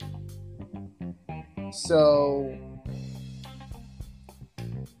 So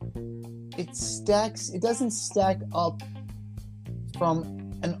it doesn't stack up from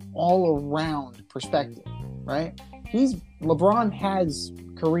an all-around perspective, right? LeBron has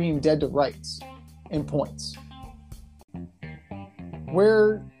Kareem dead to rights in points.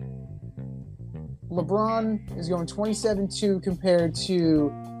 Where LeBron is going 27-2 compared to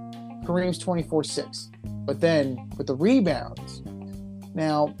Kareem's 24-6. But then with the rebounds,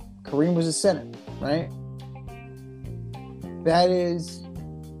 now Kareem was a center, right? That is,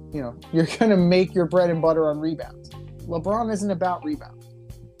 you know, you're going to make your bread and butter on rebounds. LeBron isn't about rebounds.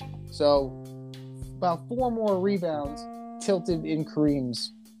 So about 4 more rebounds tilted in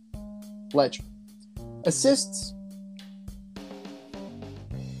Kareem's ledger. Assists,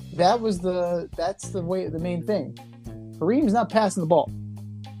 that's the main thing. Kareem's not passing the ball.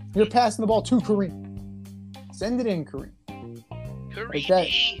 You're passing the ball to Kareem. Send it in, Kareem. Like that.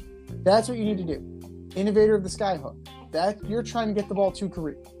 That's what you need to do. Innovator of the skyhook. That you're trying to get the ball to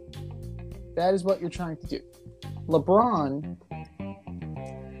Kareem. That is what you're trying to do. LeBron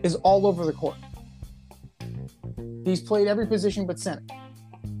is all over the court. He's played every position but center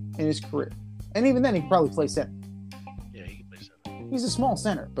in his career. And even then, he could probably play center. Yeah, he can play center. He's a small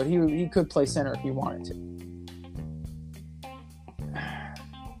center, but he could play center if he wanted to.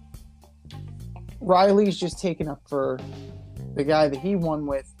 Riley's just taken up for the guy that he won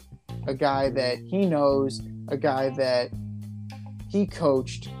with, a guy that he knows, a guy that he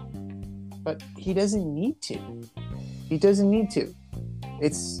coached, but he doesn't need to. He doesn't need to.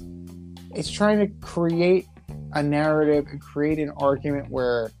 It's trying to create a narrative and create an argument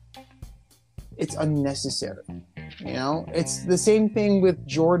where it's unnecessary. You know, it's the same thing with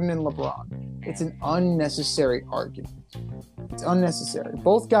Jordan and LeBron. It's an unnecessary argument. It's unnecessary.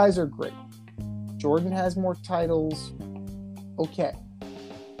 Both guys are great. Jordan has more titles. Okay.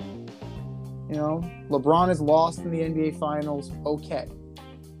 You know, LeBron is lost in the NBA Finals. Okay.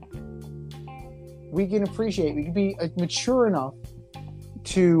 We can be mature enough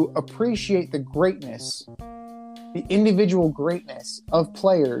to appreciate the greatness, the individual greatness of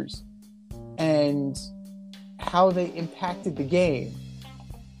players and how they impacted the game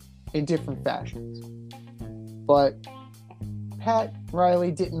in different fashions. But Pat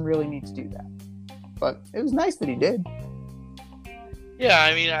Riley didn't really need to do that. But it was nice that he did. Yeah,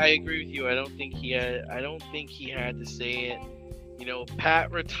 I mean, I agree with you. I don't think he had to say it. You know,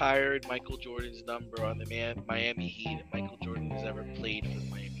 Pat retired Michael Jordan's number on the Miami Heat, and Michael Jordan has never played for the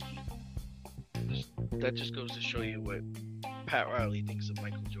Miami Heat. That just goes to show you what Pat Riley thinks of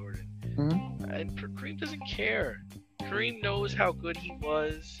Michael Jordan. Mm-hmm. And Kareem doesn't care. Kareem knows how good he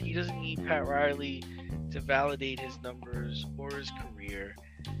was. He doesn't need Pat Riley to validate his numbers or his career.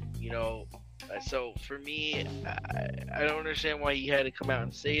 You know, so for me, I don't understand why he had to come out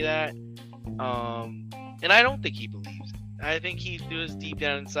and say that. And I don't think he believes it. I think he does deep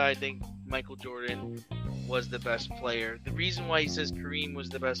down inside think Michael Jordan was the best player. The reason why he says Kareem was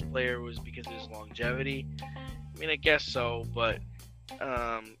the best player was because of his longevity. I mean, I guess so, but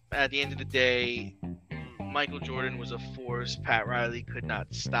at the end of the day, Michael Jordan was a force Pat Riley could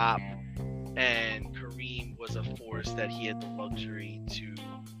not stop, and Kareem was a force that he had the luxury to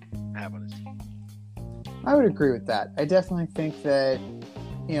have on his team. I would agree with that. I definitely think that,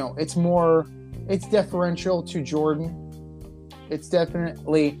 you know, it's deferential to Jordan. It's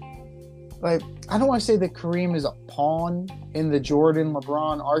definitely, like, I don't want to say that Kareem is a pawn in the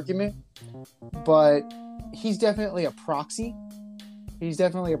Jordan-LeBron argument, but he's definitely a proxy. He's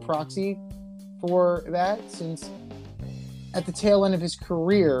definitely a proxy for that, since at the tail end of his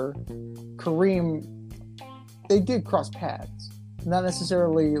career, Kareem, they did cross paths. Not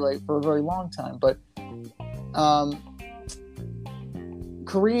necessarily like for a very long time, but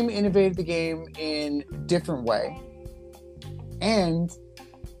Kareem innovated the game in a different way. And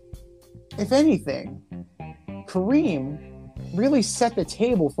if anything, Kareem really set the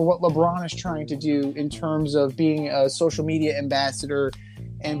table for what LeBron is trying to do in terms of being a social media ambassador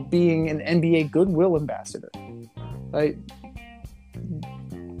and being an NBA goodwill ambassador. Like,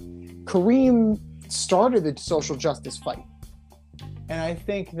 Kareem started the social justice fight. And I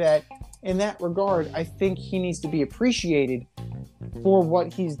think that in that regard, I think he needs to be appreciated for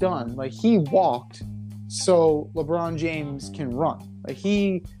what he's done. Like, he walked so LeBron James can run. Like,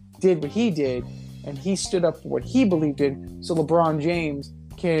 he did what he did, and he stood up for what he believed in, so LeBron James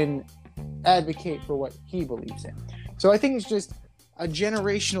can advocate for what he believes in. So I think it's just a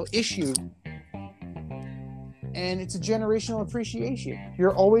generational issue, and it's a generational appreciation.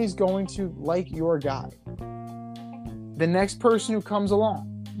 You're always going to like your guy. The next person who comes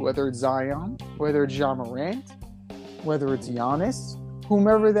along, whether it's Zion, whether it's Ja Morant, whether it's Giannis,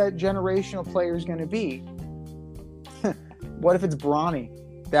 whomever that generational player is going to be. What if it's Bronny?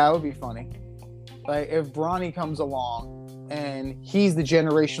 That would be funny. Like, if Bronny comes along and he's the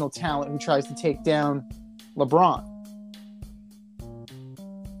generational talent who tries to take down LeBron.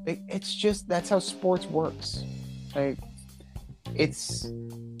 It's just, that's how sports works. Like, it's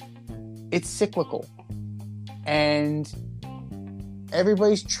cyclical. And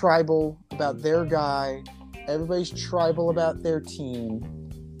everybody's tribal about their guy. Everybody's tribal about their team.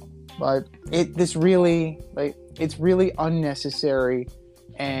 But it's really unnecessary.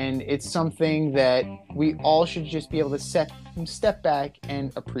 And it's something that we all should just be able to step back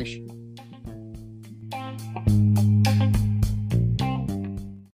and appreciate.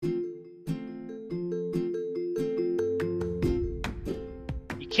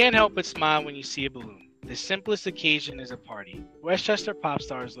 You can't help but smile when you see a balloon. The simplest occasion is a party. Westchester Pop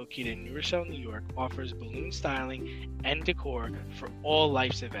Stars, located in New Rochelle, New York, offers balloon styling and decor for all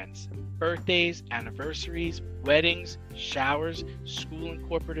life's events. Birthdays, anniversaries, weddings, showers, school and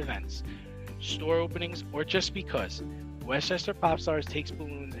corporate events, store openings, or just because. Westchester Pop Stars takes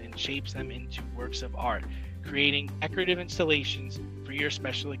balloons and shapes them into works of art, creating decorative installations for your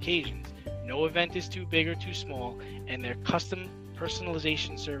special occasions. No event is too big or too small, and their custom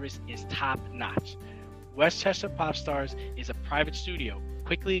personalization service is top-notch. Westchester Pop Stars is a private studio,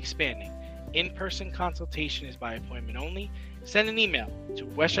 quickly expanding. In-person consultation is by appointment only. Send an email to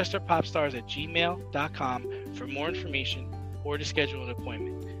westchesterpopstars@gmail.com for more information or to schedule an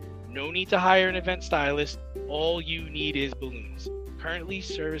appointment. No need to hire an event stylist. All you need is balloons. Currently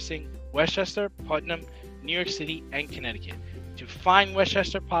servicing Westchester, Putnam, New York City, and Connecticut. To find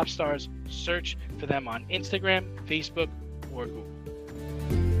Westchester Pop Stars, search for them on Instagram, Facebook, or Google.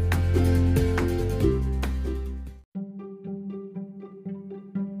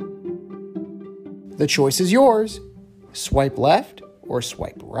 The choice is yours. Swipe left or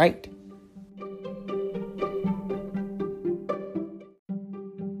swipe right.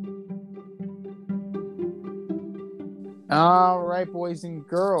 All right, boys and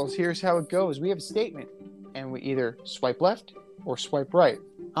girls, here's how it goes. We have a statement, and we either swipe left or swipe right.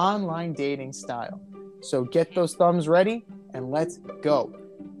 Online dating style. So get those thumbs ready, and let's go.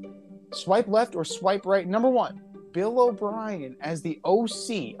 Swipe left or swipe right. Number one, Bill O'Brien as the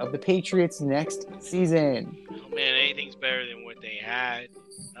OC of the Patriots next season. Oh man, anything's better than what they had.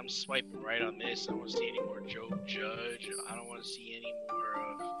 I'm swiping right on this. I don't want to see any more Joe Judge. I don't want to see any more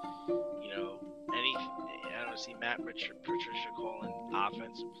of, I don't want to see Matt Patricia calling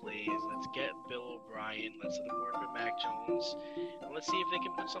offensive plays. Let's get Bill O'Brien. Let's let him work with Mac Jones. And let's see if they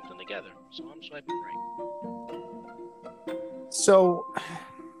can put something together. So I'm swiping right. So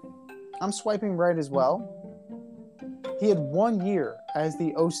I'm swiping right as well. He had 1 year as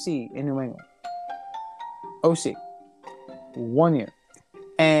the OC in New England. OC. 1 year.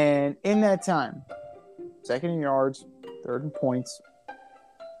 And in that time, second in yards, third in points,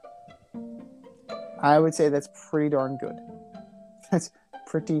 I would say that's pretty darn good. That's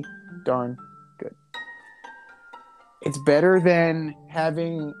pretty darn good. It's better than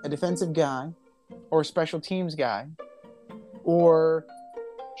having a defensive guy or a special teams guy or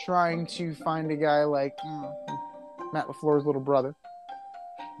trying to find a guy like Matt LaFleur's little brother,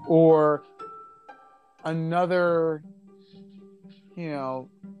 or another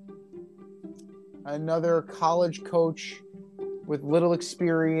college coach with little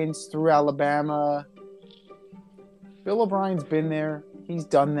experience through Alabama. Bill O'Brien's been there. He's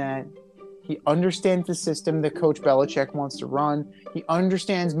done that. He understands the system that Coach Belichick wants to run. He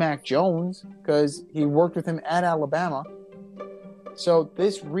understands Mac Jones because he worked with him at Alabama. So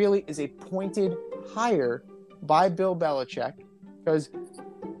this really is a pointed hire by Bill Belichick, because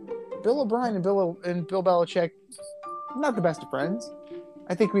Bill O'Brien and Bill Belichick, not the best of friends.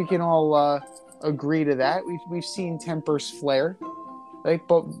 I think we can all agree to that. We've seen tempers flare, like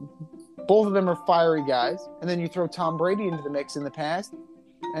both of them are fiery guys. And then you throw Tom Brady into the mix in the past,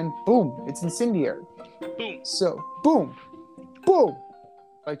 and boom, it's incendiary. Boom. So boom,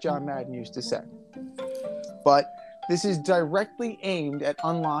 like John Madden used to say. But this is directly aimed at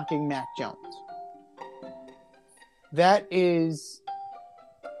unlocking Mac Jones. That is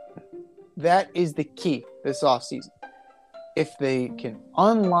the key this offseason. If they can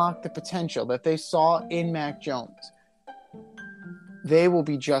unlock the potential that they saw in Mac Jones, they will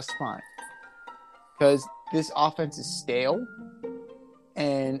be just fine. Because this offense is stale,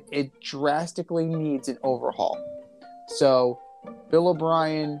 and it drastically needs an overhaul. So Bill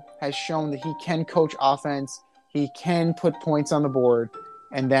O'Brien has shown that he can coach offense, he can put points on the board,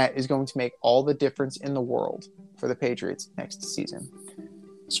 and that is going to make all the difference in the world for the Patriots next season.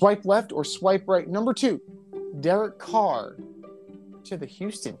 Swipe left or swipe right. Number two, Derek Carr to the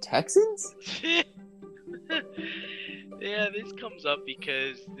Houston Texans? Yeah, this comes up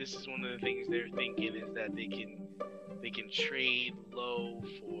because this is one of the things they're thinking is that they can trade low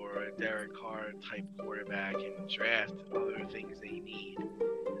for a Derek Carr type quarterback and draft other things they need.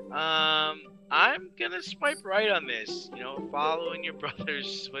 I'm gonna swipe right on this. Follow in your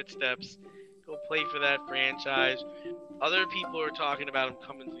brother's footsteps. Go play for that franchise. Other people are talking about him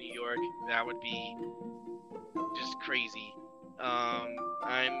coming to New York. That would be just crazy.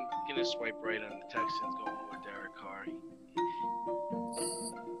 I'm gonna swipe right on the Texans going with Derek Carr.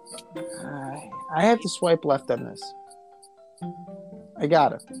 I have to swipe left on this. I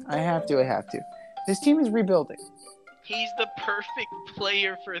gotta. I have to. This team is rebuilding. He's the perfect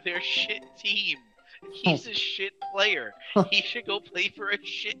player for their shit team. He's a shit player. He should go play for a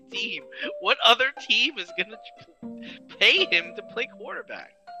shit team. What other team is going to pay him to play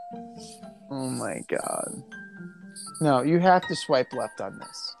quarterback? Oh my God. No, you have to swipe left on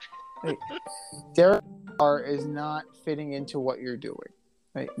this. Hey, Derek Carr is not fitting into what you're doing.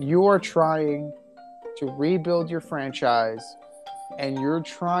 Right? You are trying to rebuild your franchise, and you're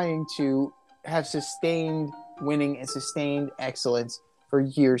trying to have sustained winning and sustained excellence for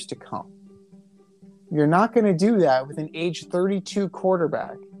years to come. You're not going to do that with an age 32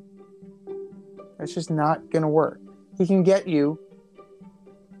 quarterback. That's just not going to work. He can get you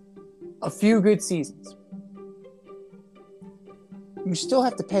a few good seasons. You still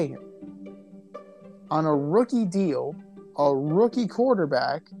have to pay him. On a rookie deal, a rookie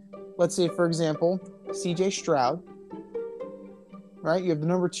quarterback, let's say, for example, CJ Stroud, right? You have the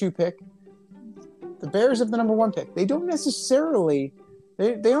number 2 pick. The Bears have the number 1 pick. They don't necessarily,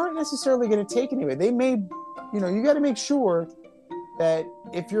 they aren't necessarily going to take anyway. They may, you got to make sure that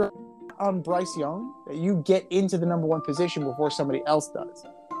if you're on Bryce Young, that you get into the number 1 position before somebody else does,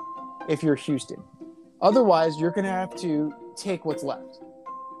 if you're Houston. Otherwise, you're going to have to take what's left.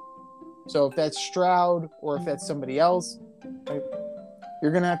 So if that's Stroud or if that's somebody else, right,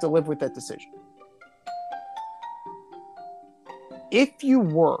 you're going to have to live with that decision. If you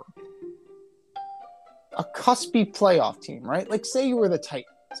were a cuspy playoff team, right? Like say you were the Titans.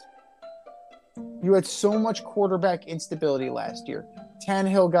 You had so much quarterback instability last year.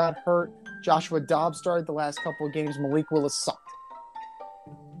 Tannehill got hurt. Joshua Dobbs started the last couple of games. Malik Willis sucked.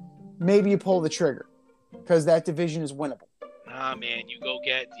 Maybe you pull the trigger because that division is winnable. Nah, man, you go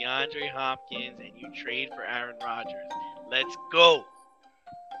get DeAndre Hopkins and you trade for Aaron Rodgers. Let's go.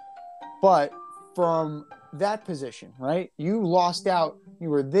 But from that position, right? You lost out. You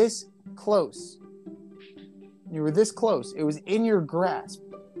were this close. You were this close. It was in your grasp.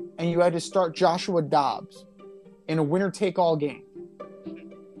 And you had to start Joshua Dobbs in a winner-take-all game.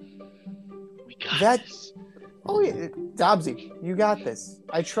 We got this. Oh, yeah. Dobbsy, you got this.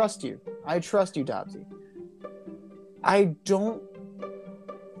 I trust you. I trust you, Dobbsy. I don't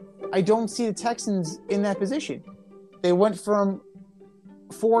see the Texans in that position. They went from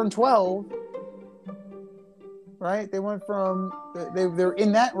 4-12, right? They went from they're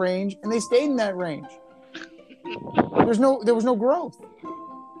in that range, and they stayed in that range. There was no growth.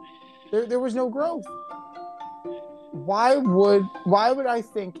 There was no growth. Why would I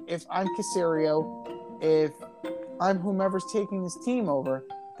think if I'm Caserio, if I'm whomever's taking this team over,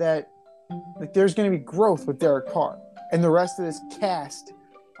 that like there's going to be growth with Derek Carr and the rest of this cast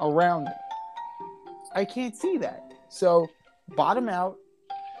around him? I can't see that. So bottom out,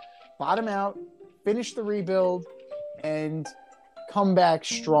 finish the rebuild, and come back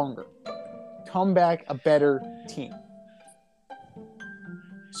stronger. Come back a better team.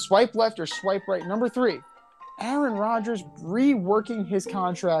 Swipe left or swipe right. Number 3, Aaron Rodgers reworking his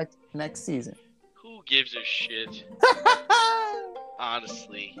contract next season. Who gives a shit?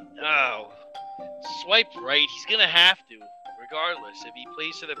 Honestly. Oh. Swipe right. He's going to have to. Regardless, if he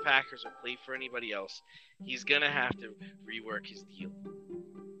plays for the Packers or play for anybody else, he's going to have to rework his deal.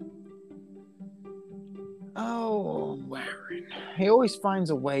 Oh, Aaron. He always finds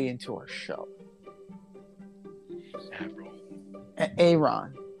a way into our show.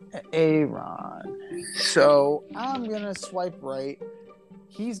 Aaron. So I'm going to swipe right.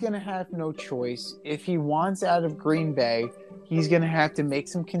 He's going to have no choice. If he wants out of Green Bay, he's going to have to make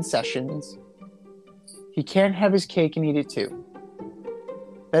some concessions. He can't have his cake and eat it too.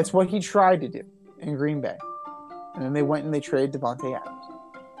 That's what he tried to do in Green Bay. And then they went and they traded Devontae Adams.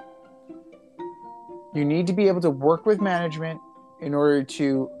 You need to be able to work with management in order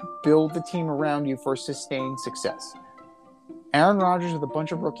to build the team around you for sustained success. Aaron Rodgers with a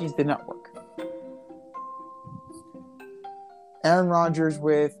bunch of rookies did not work. Aaron Rodgers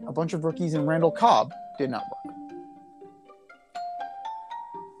with a bunch of rookies and Randall Cobb did not work.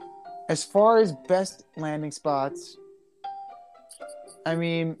 As far as best landing spots, I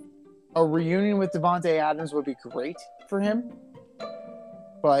mean, a reunion with Devontae Adams would be great for him,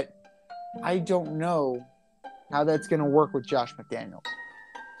 but I don't know how that's going to work with Josh McDaniels.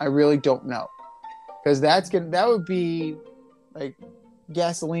 I really don't know, because that would be like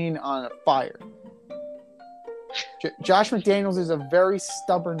gasoline on a fire. Josh McDaniels is a very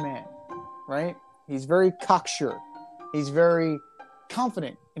stubborn man, right? He's very cocksure. He's very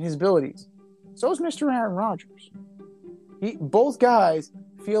confident in his abilities. So is Mr. Aaron Rodgers. Both guys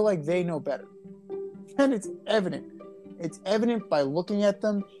feel like they know better. And it's evident. It's evident by looking at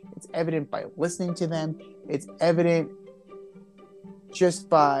them. It's evident by listening to them. It's evident just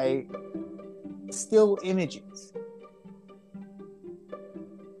by still images.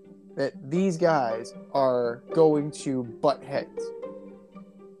 that these guys are going to butt heads.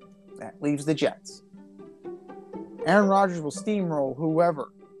 That leaves the Jets. Aaron Rodgers will steamroll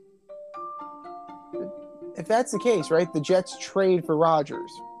whoever. If that's the case, right, the Jets trade for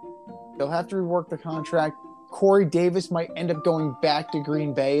Rodgers. They'll have to rework the contract. Corey Davis might end up going back to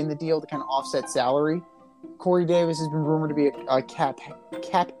Green Bay in the deal to kind of offset salary. Corey Davis has been rumored to be a cap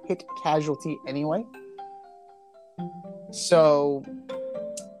hit casualty anyway. So,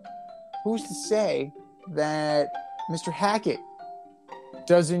 who's to say that Mr. Hackett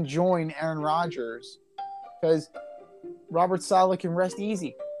doesn't join Aaron Rodgers? Because Robert Saleh can rest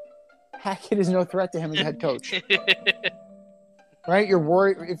easy. Hackett is no threat to him as a head coach. Right?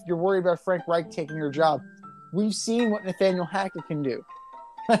 If you're worried about Frank Reich taking your job, we've seen what Nathaniel Hackett can do.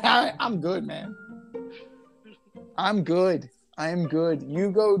 I'm good, man. I'm good. I am good.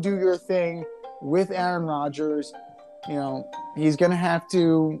 You go do your thing with Aaron Rodgers. You know, he's gonna have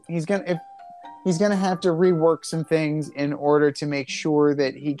to rework some things in order to make sure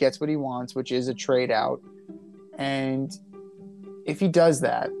that he gets what he wants, which is a trade out. And if he does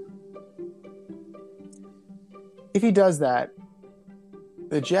that,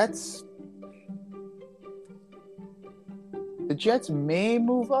 the Jets may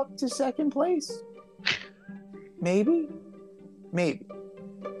move up to second place. Maybe.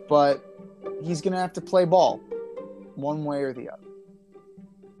 But he's going to have to play ball one way or the other.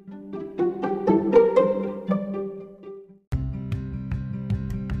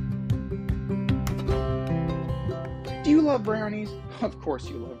 Do you love brownies? Of course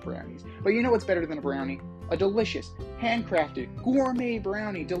you love brownies. But you know what's better than a brownie? A delicious, handcrafted, gourmet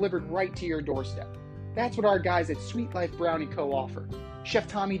brownie delivered right to your doorstep. That's what our guys at Sweet Life Brownie Co. offer. Chef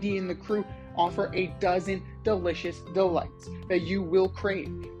Tommy D and the crew offer a dozen delicious delights that you will crave,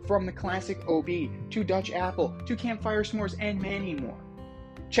 from the classic OB to Dutch apple to campfire s'mores and many more.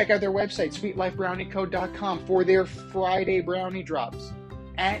 Check out their website, sweetlifebrownieco.com, for their Friday brownie drops.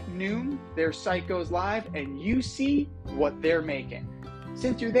 At noon, their site goes live and you see what they're making.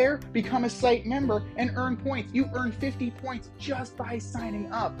 Since you're there, become a site member and earn points. You earn 50 points just by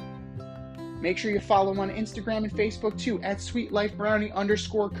signing up. Make sure you follow them on Instagram and Facebook too, at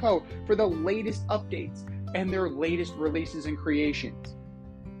sweetlifebrownie_co, for the latest updates and their latest releases and creations.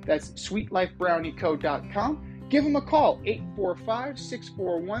 That's sweetlifebrownieco.com. Give them a call,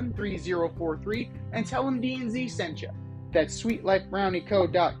 845-641-3043, and tell them D&Z sent you. That's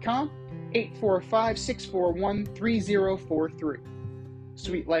sweetlifebrownieco.com, 845-641-3043.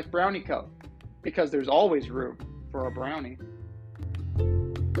 Sweet Life Brownie Co., because there's always room for a brownie.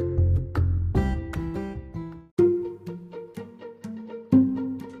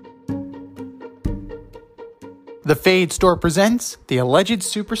 The Fade Store presents the Alleged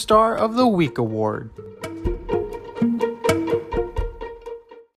Superstar of the Week Award.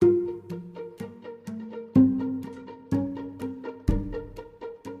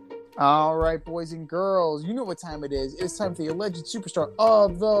 All right, boys and girls, you know what time it is. It's time for the Alleged Superstar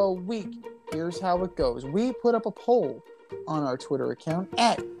of the Week. Here's how it goes. We put up a poll on our Twitter account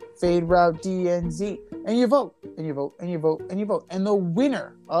at FadeRouteDNZ, and you vote, and you vote, and you vote, and you vote. And the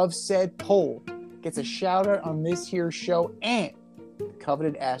winner of said poll gets a shout out on this here show and the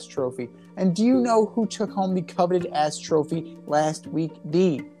coveted ass trophy. And do you know who took home the coveted ass trophy last week,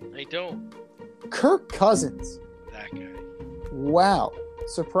 D? I don't. Kirk Cousins. That guy. Wow.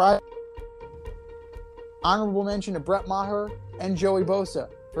 Surprise. Honorable mention to Brett Maher and Joey Bosa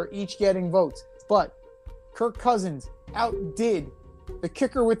for each getting votes. But Kirk Cousins outdid the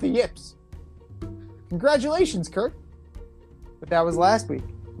kicker with the yips. Congratulations, Kirk. But that was last week.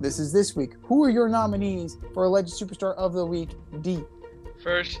 This is this week. Who are your nominees for Alleged Superstar of the Week, D?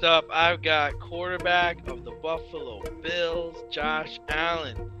 First up, I've got quarterback of the Buffalo Bills, Josh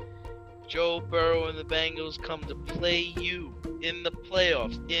Allen. Joe Burrow and the Bengals come to play you in the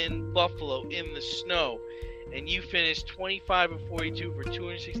playoffs in Buffalo in the snow, and you finished 25 of 42 for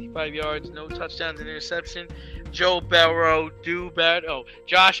 265 yards, no touchdowns and interception. Joe Burrow, do better. Oh,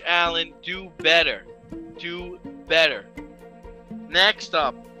 Josh Allen, do better. Do better. Next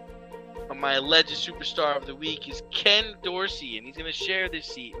up on my Alleged Superstar of the Week is Ken Dorsey, and he's going to share this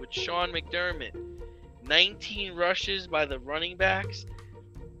seat with Sean McDermott. 19 rushes by the running backs,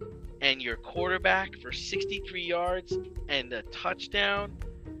 and your quarterback for 63 yards and a touchdown.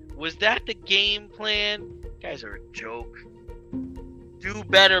 Was that the game plan? You guys are a joke. Do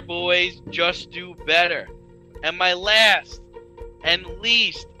better, boys. Just do better. And my last and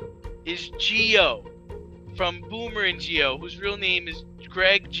least is Gio from Boomer and Gio, whose real name is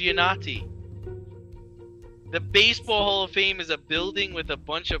Greg Giannotti. The Baseball Hall of Fame is a building with a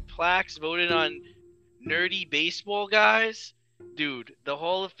bunch of plaques voted on nerdy baseball guys. Dude, the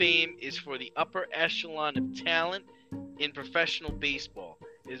Hall of Fame is for the upper echelon of talent in professional baseball.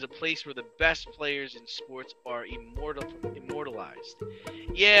 It is a place where the best players in sports are immortalized.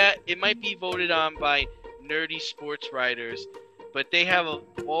 Yeah, it might be voted on by nerdy sports writers, but they have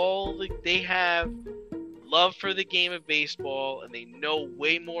love for the game of baseball, and they know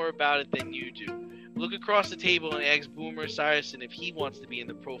way more about it than you do. Look across the table and ask Boomer Esiason if he wants to be in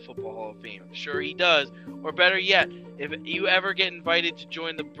the Pro Football Hall of Fame. I'm sure he does. Or better yet, if you ever get invited to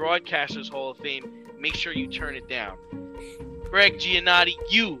join the Broadcasters Hall of Fame, make sure you turn it down. Greg Giannotti,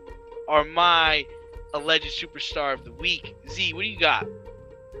 you are my alleged superstar of the week. Z, what do you got?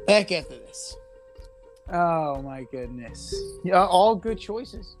 Back after this. Oh my goodness. Yeah, all good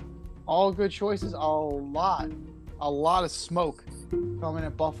choices. All good choices. A lot of smoke coming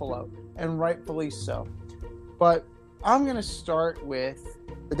at Buffalo, and rightfully so. But I'm going to start with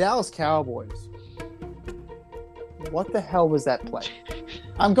the Dallas Cowboys. What the hell was that play?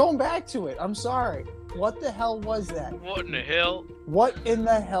 I'm going back to it. I'm sorry. What the hell was that? What in the hell? What in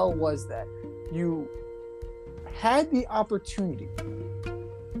the hell was that? You had the opportunity.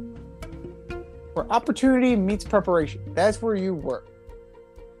 Where opportunity meets preparation. That's where you were.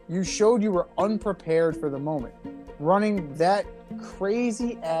 You showed you were unprepared for the moment. Running that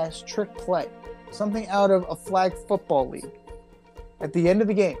crazy-ass trick play. Something out of a flag football league. At the end of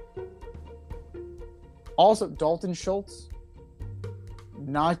the game. Also, Dalton Schultz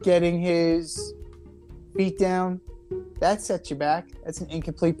not getting his feet down. That sets you back. That's an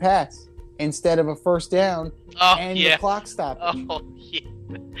incomplete pass. Instead of a first down and the clock stoppage. Oh, yeah.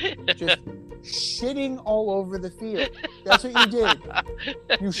 Just shitting all over the field. That's what you did.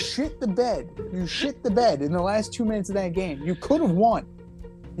 You shit the bed. You shit the bed in the last 2 minutes of that game. You could have won.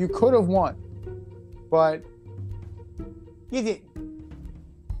 You could have won. But you didn't.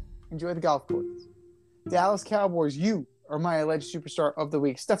 Enjoy the golf course. Dallas Cowboys, you are my alleged superstar of the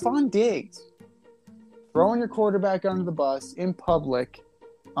week. Stephon Diggs. Throwing your quarterback under the bus in public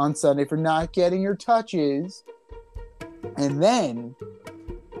on Sunday for not getting your touches. And then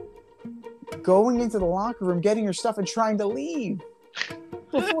going into the locker room, getting your stuff and trying to leave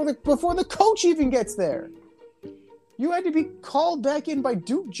before the coach even gets there. You had to be called back in by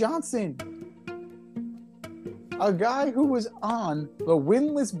Duke Johnson, a guy who was on the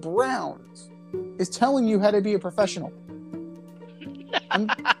winless Browns, is telling you how to be a professional.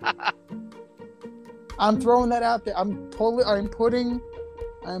 I'm throwing that out there. I'm pulling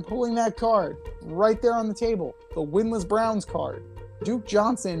that card right there on the table. The winless Browns card. Duke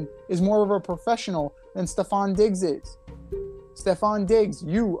Johnson is more of a professional than Stephon Diggs is. Stephon Diggs,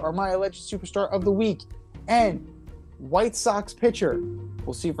 you are my alleged superstar of the week. And White Sox pitcher,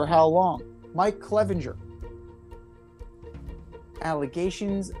 we'll see for how long, Mike Clevenger.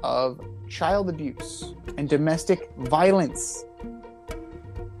 Allegations of child abuse and domestic violence.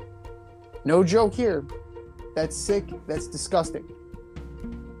 No joke here. That's sick. That's disgusting.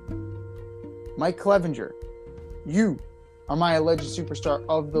 Mike Clevenger, you are my alleged superstar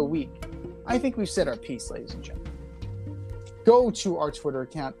of the week. I think we've said our piece, ladies and gentlemen. Go to our Twitter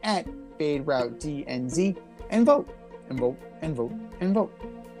account at FadeRouteDNZ and vote, and vote, and vote, and vote.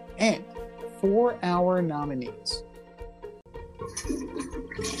 And for our nominees,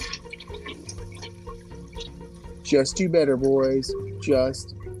 just do better, boys.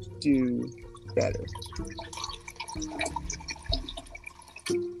 Just do better.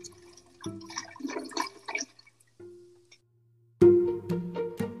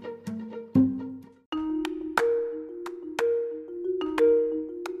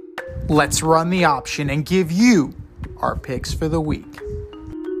 Let's run the option and give you our picks for the week.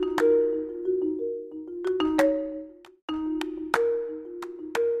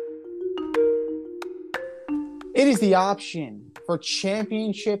 It is the option for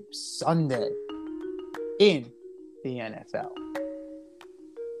Championship Sunday in the NFL.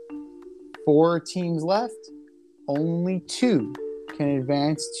 4 teams left, only 2 can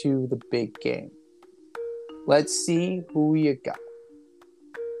advance to the big game. Let's see who you got.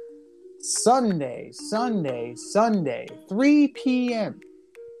 Sunday, 3 p.m.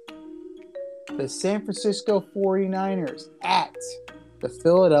 The San Francisco 49ers at the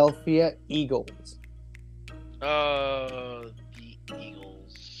Philadelphia Eagles. The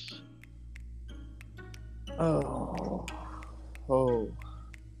Eagles. Oh.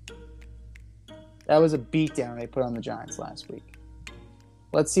 That was a beatdown they put on the Giants last week.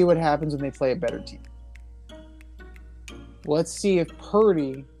 Let's see what happens when they play a better team. Let's see if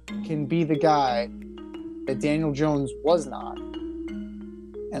Purdy can be the guy that Daniel Jones was not.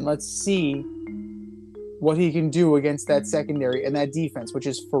 And let's see what he can do against that secondary and that defense, which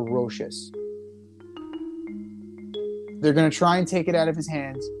is ferocious. They're going to try and take it out of his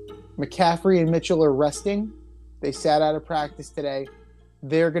hands. McCaffrey and Mitchell are resting. They sat out of practice today.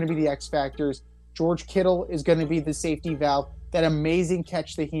 They're going to be the X factors. George Kittle is going to be the safety valve. That amazing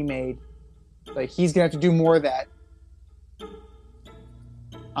catch that he made. Like, he's going to have to do more of that.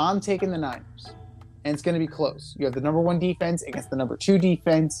 I'm taking the Niners. And it's going to be close. You have the number 1 defense against the number 2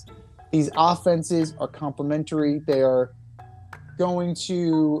 defense. These offenses are complementary. They're going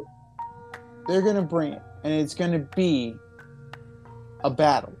to bring it. And it's going to be a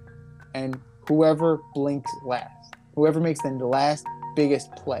battle. And whoever blinks last. Whoever makes the last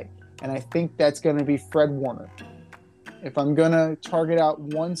biggest play. And I think that's going to be Fred Warner. If I'm going to target out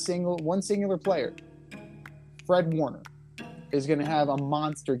one singular player, Fred Warner is going to have a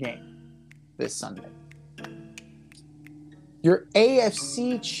monster game this Sunday. Your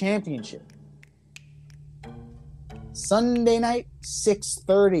AFC Championship. Sunday night,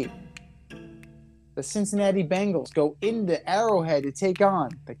 6:30. The Cincinnati Bengals go into Arrowhead to take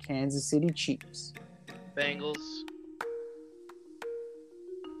on the Kansas City Chiefs. Bengals.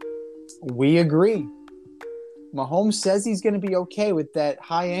 We agree. Mahomes says he's going to be okay with that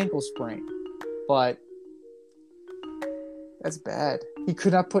high ankle sprain, but that's bad. He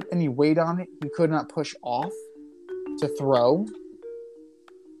could not put any weight on it. He could not push off to throw.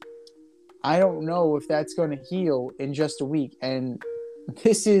 I don't know if that's going to heal in just a week. And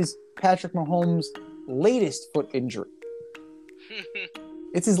this is Patrick Mahomes' latest foot injury.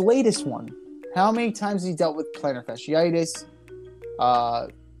 It's his latest one. How many times has he dealt with plantar fasciitis?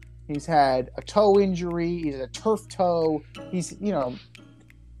 He's had a toe injury. He's had a turf toe.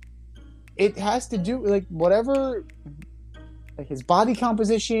 It has to do like whatever, like his body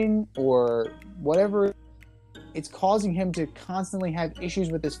composition or whatever. It's causing him to constantly have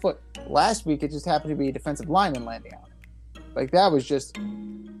issues with his foot. Last week, it just happened to be a defensive lineman landing on it. Like, that was just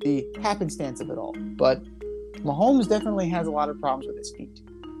the happenstance of it all. But Mahomes definitely has a lot of problems with his feet.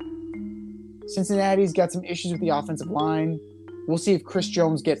 Cincinnati's got some issues with the offensive line. We'll see if Chris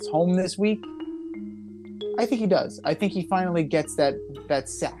Jones gets home this week. I think he does. I think he finally gets that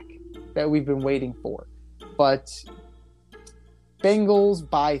sack that we've been waiting for. But Bengals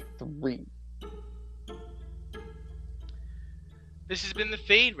by 3. This has been the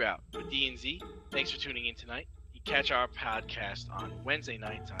Fade Route with D&Z. Thanks for tuning in tonight. You catch our podcast on Wednesday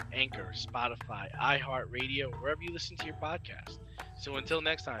nights on Anchor, Spotify, iHeartRadio, wherever you listen to your podcast. So until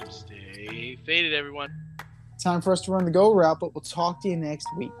next time, stay faded, everyone. Time for us to run the go route, but we'll talk to you next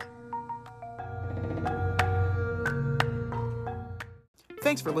week.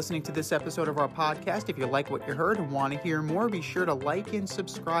 Thanks for listening to this episode of our podcast. If you like what you heard and want to hear more, be sure to like and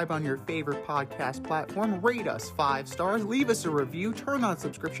subscribe on your favorite podcast platform. Rate us 5 stars, leave us a review, turn on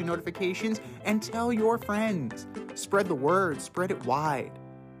subscription notifications, and tell your friends. Spread the word, spread it wide.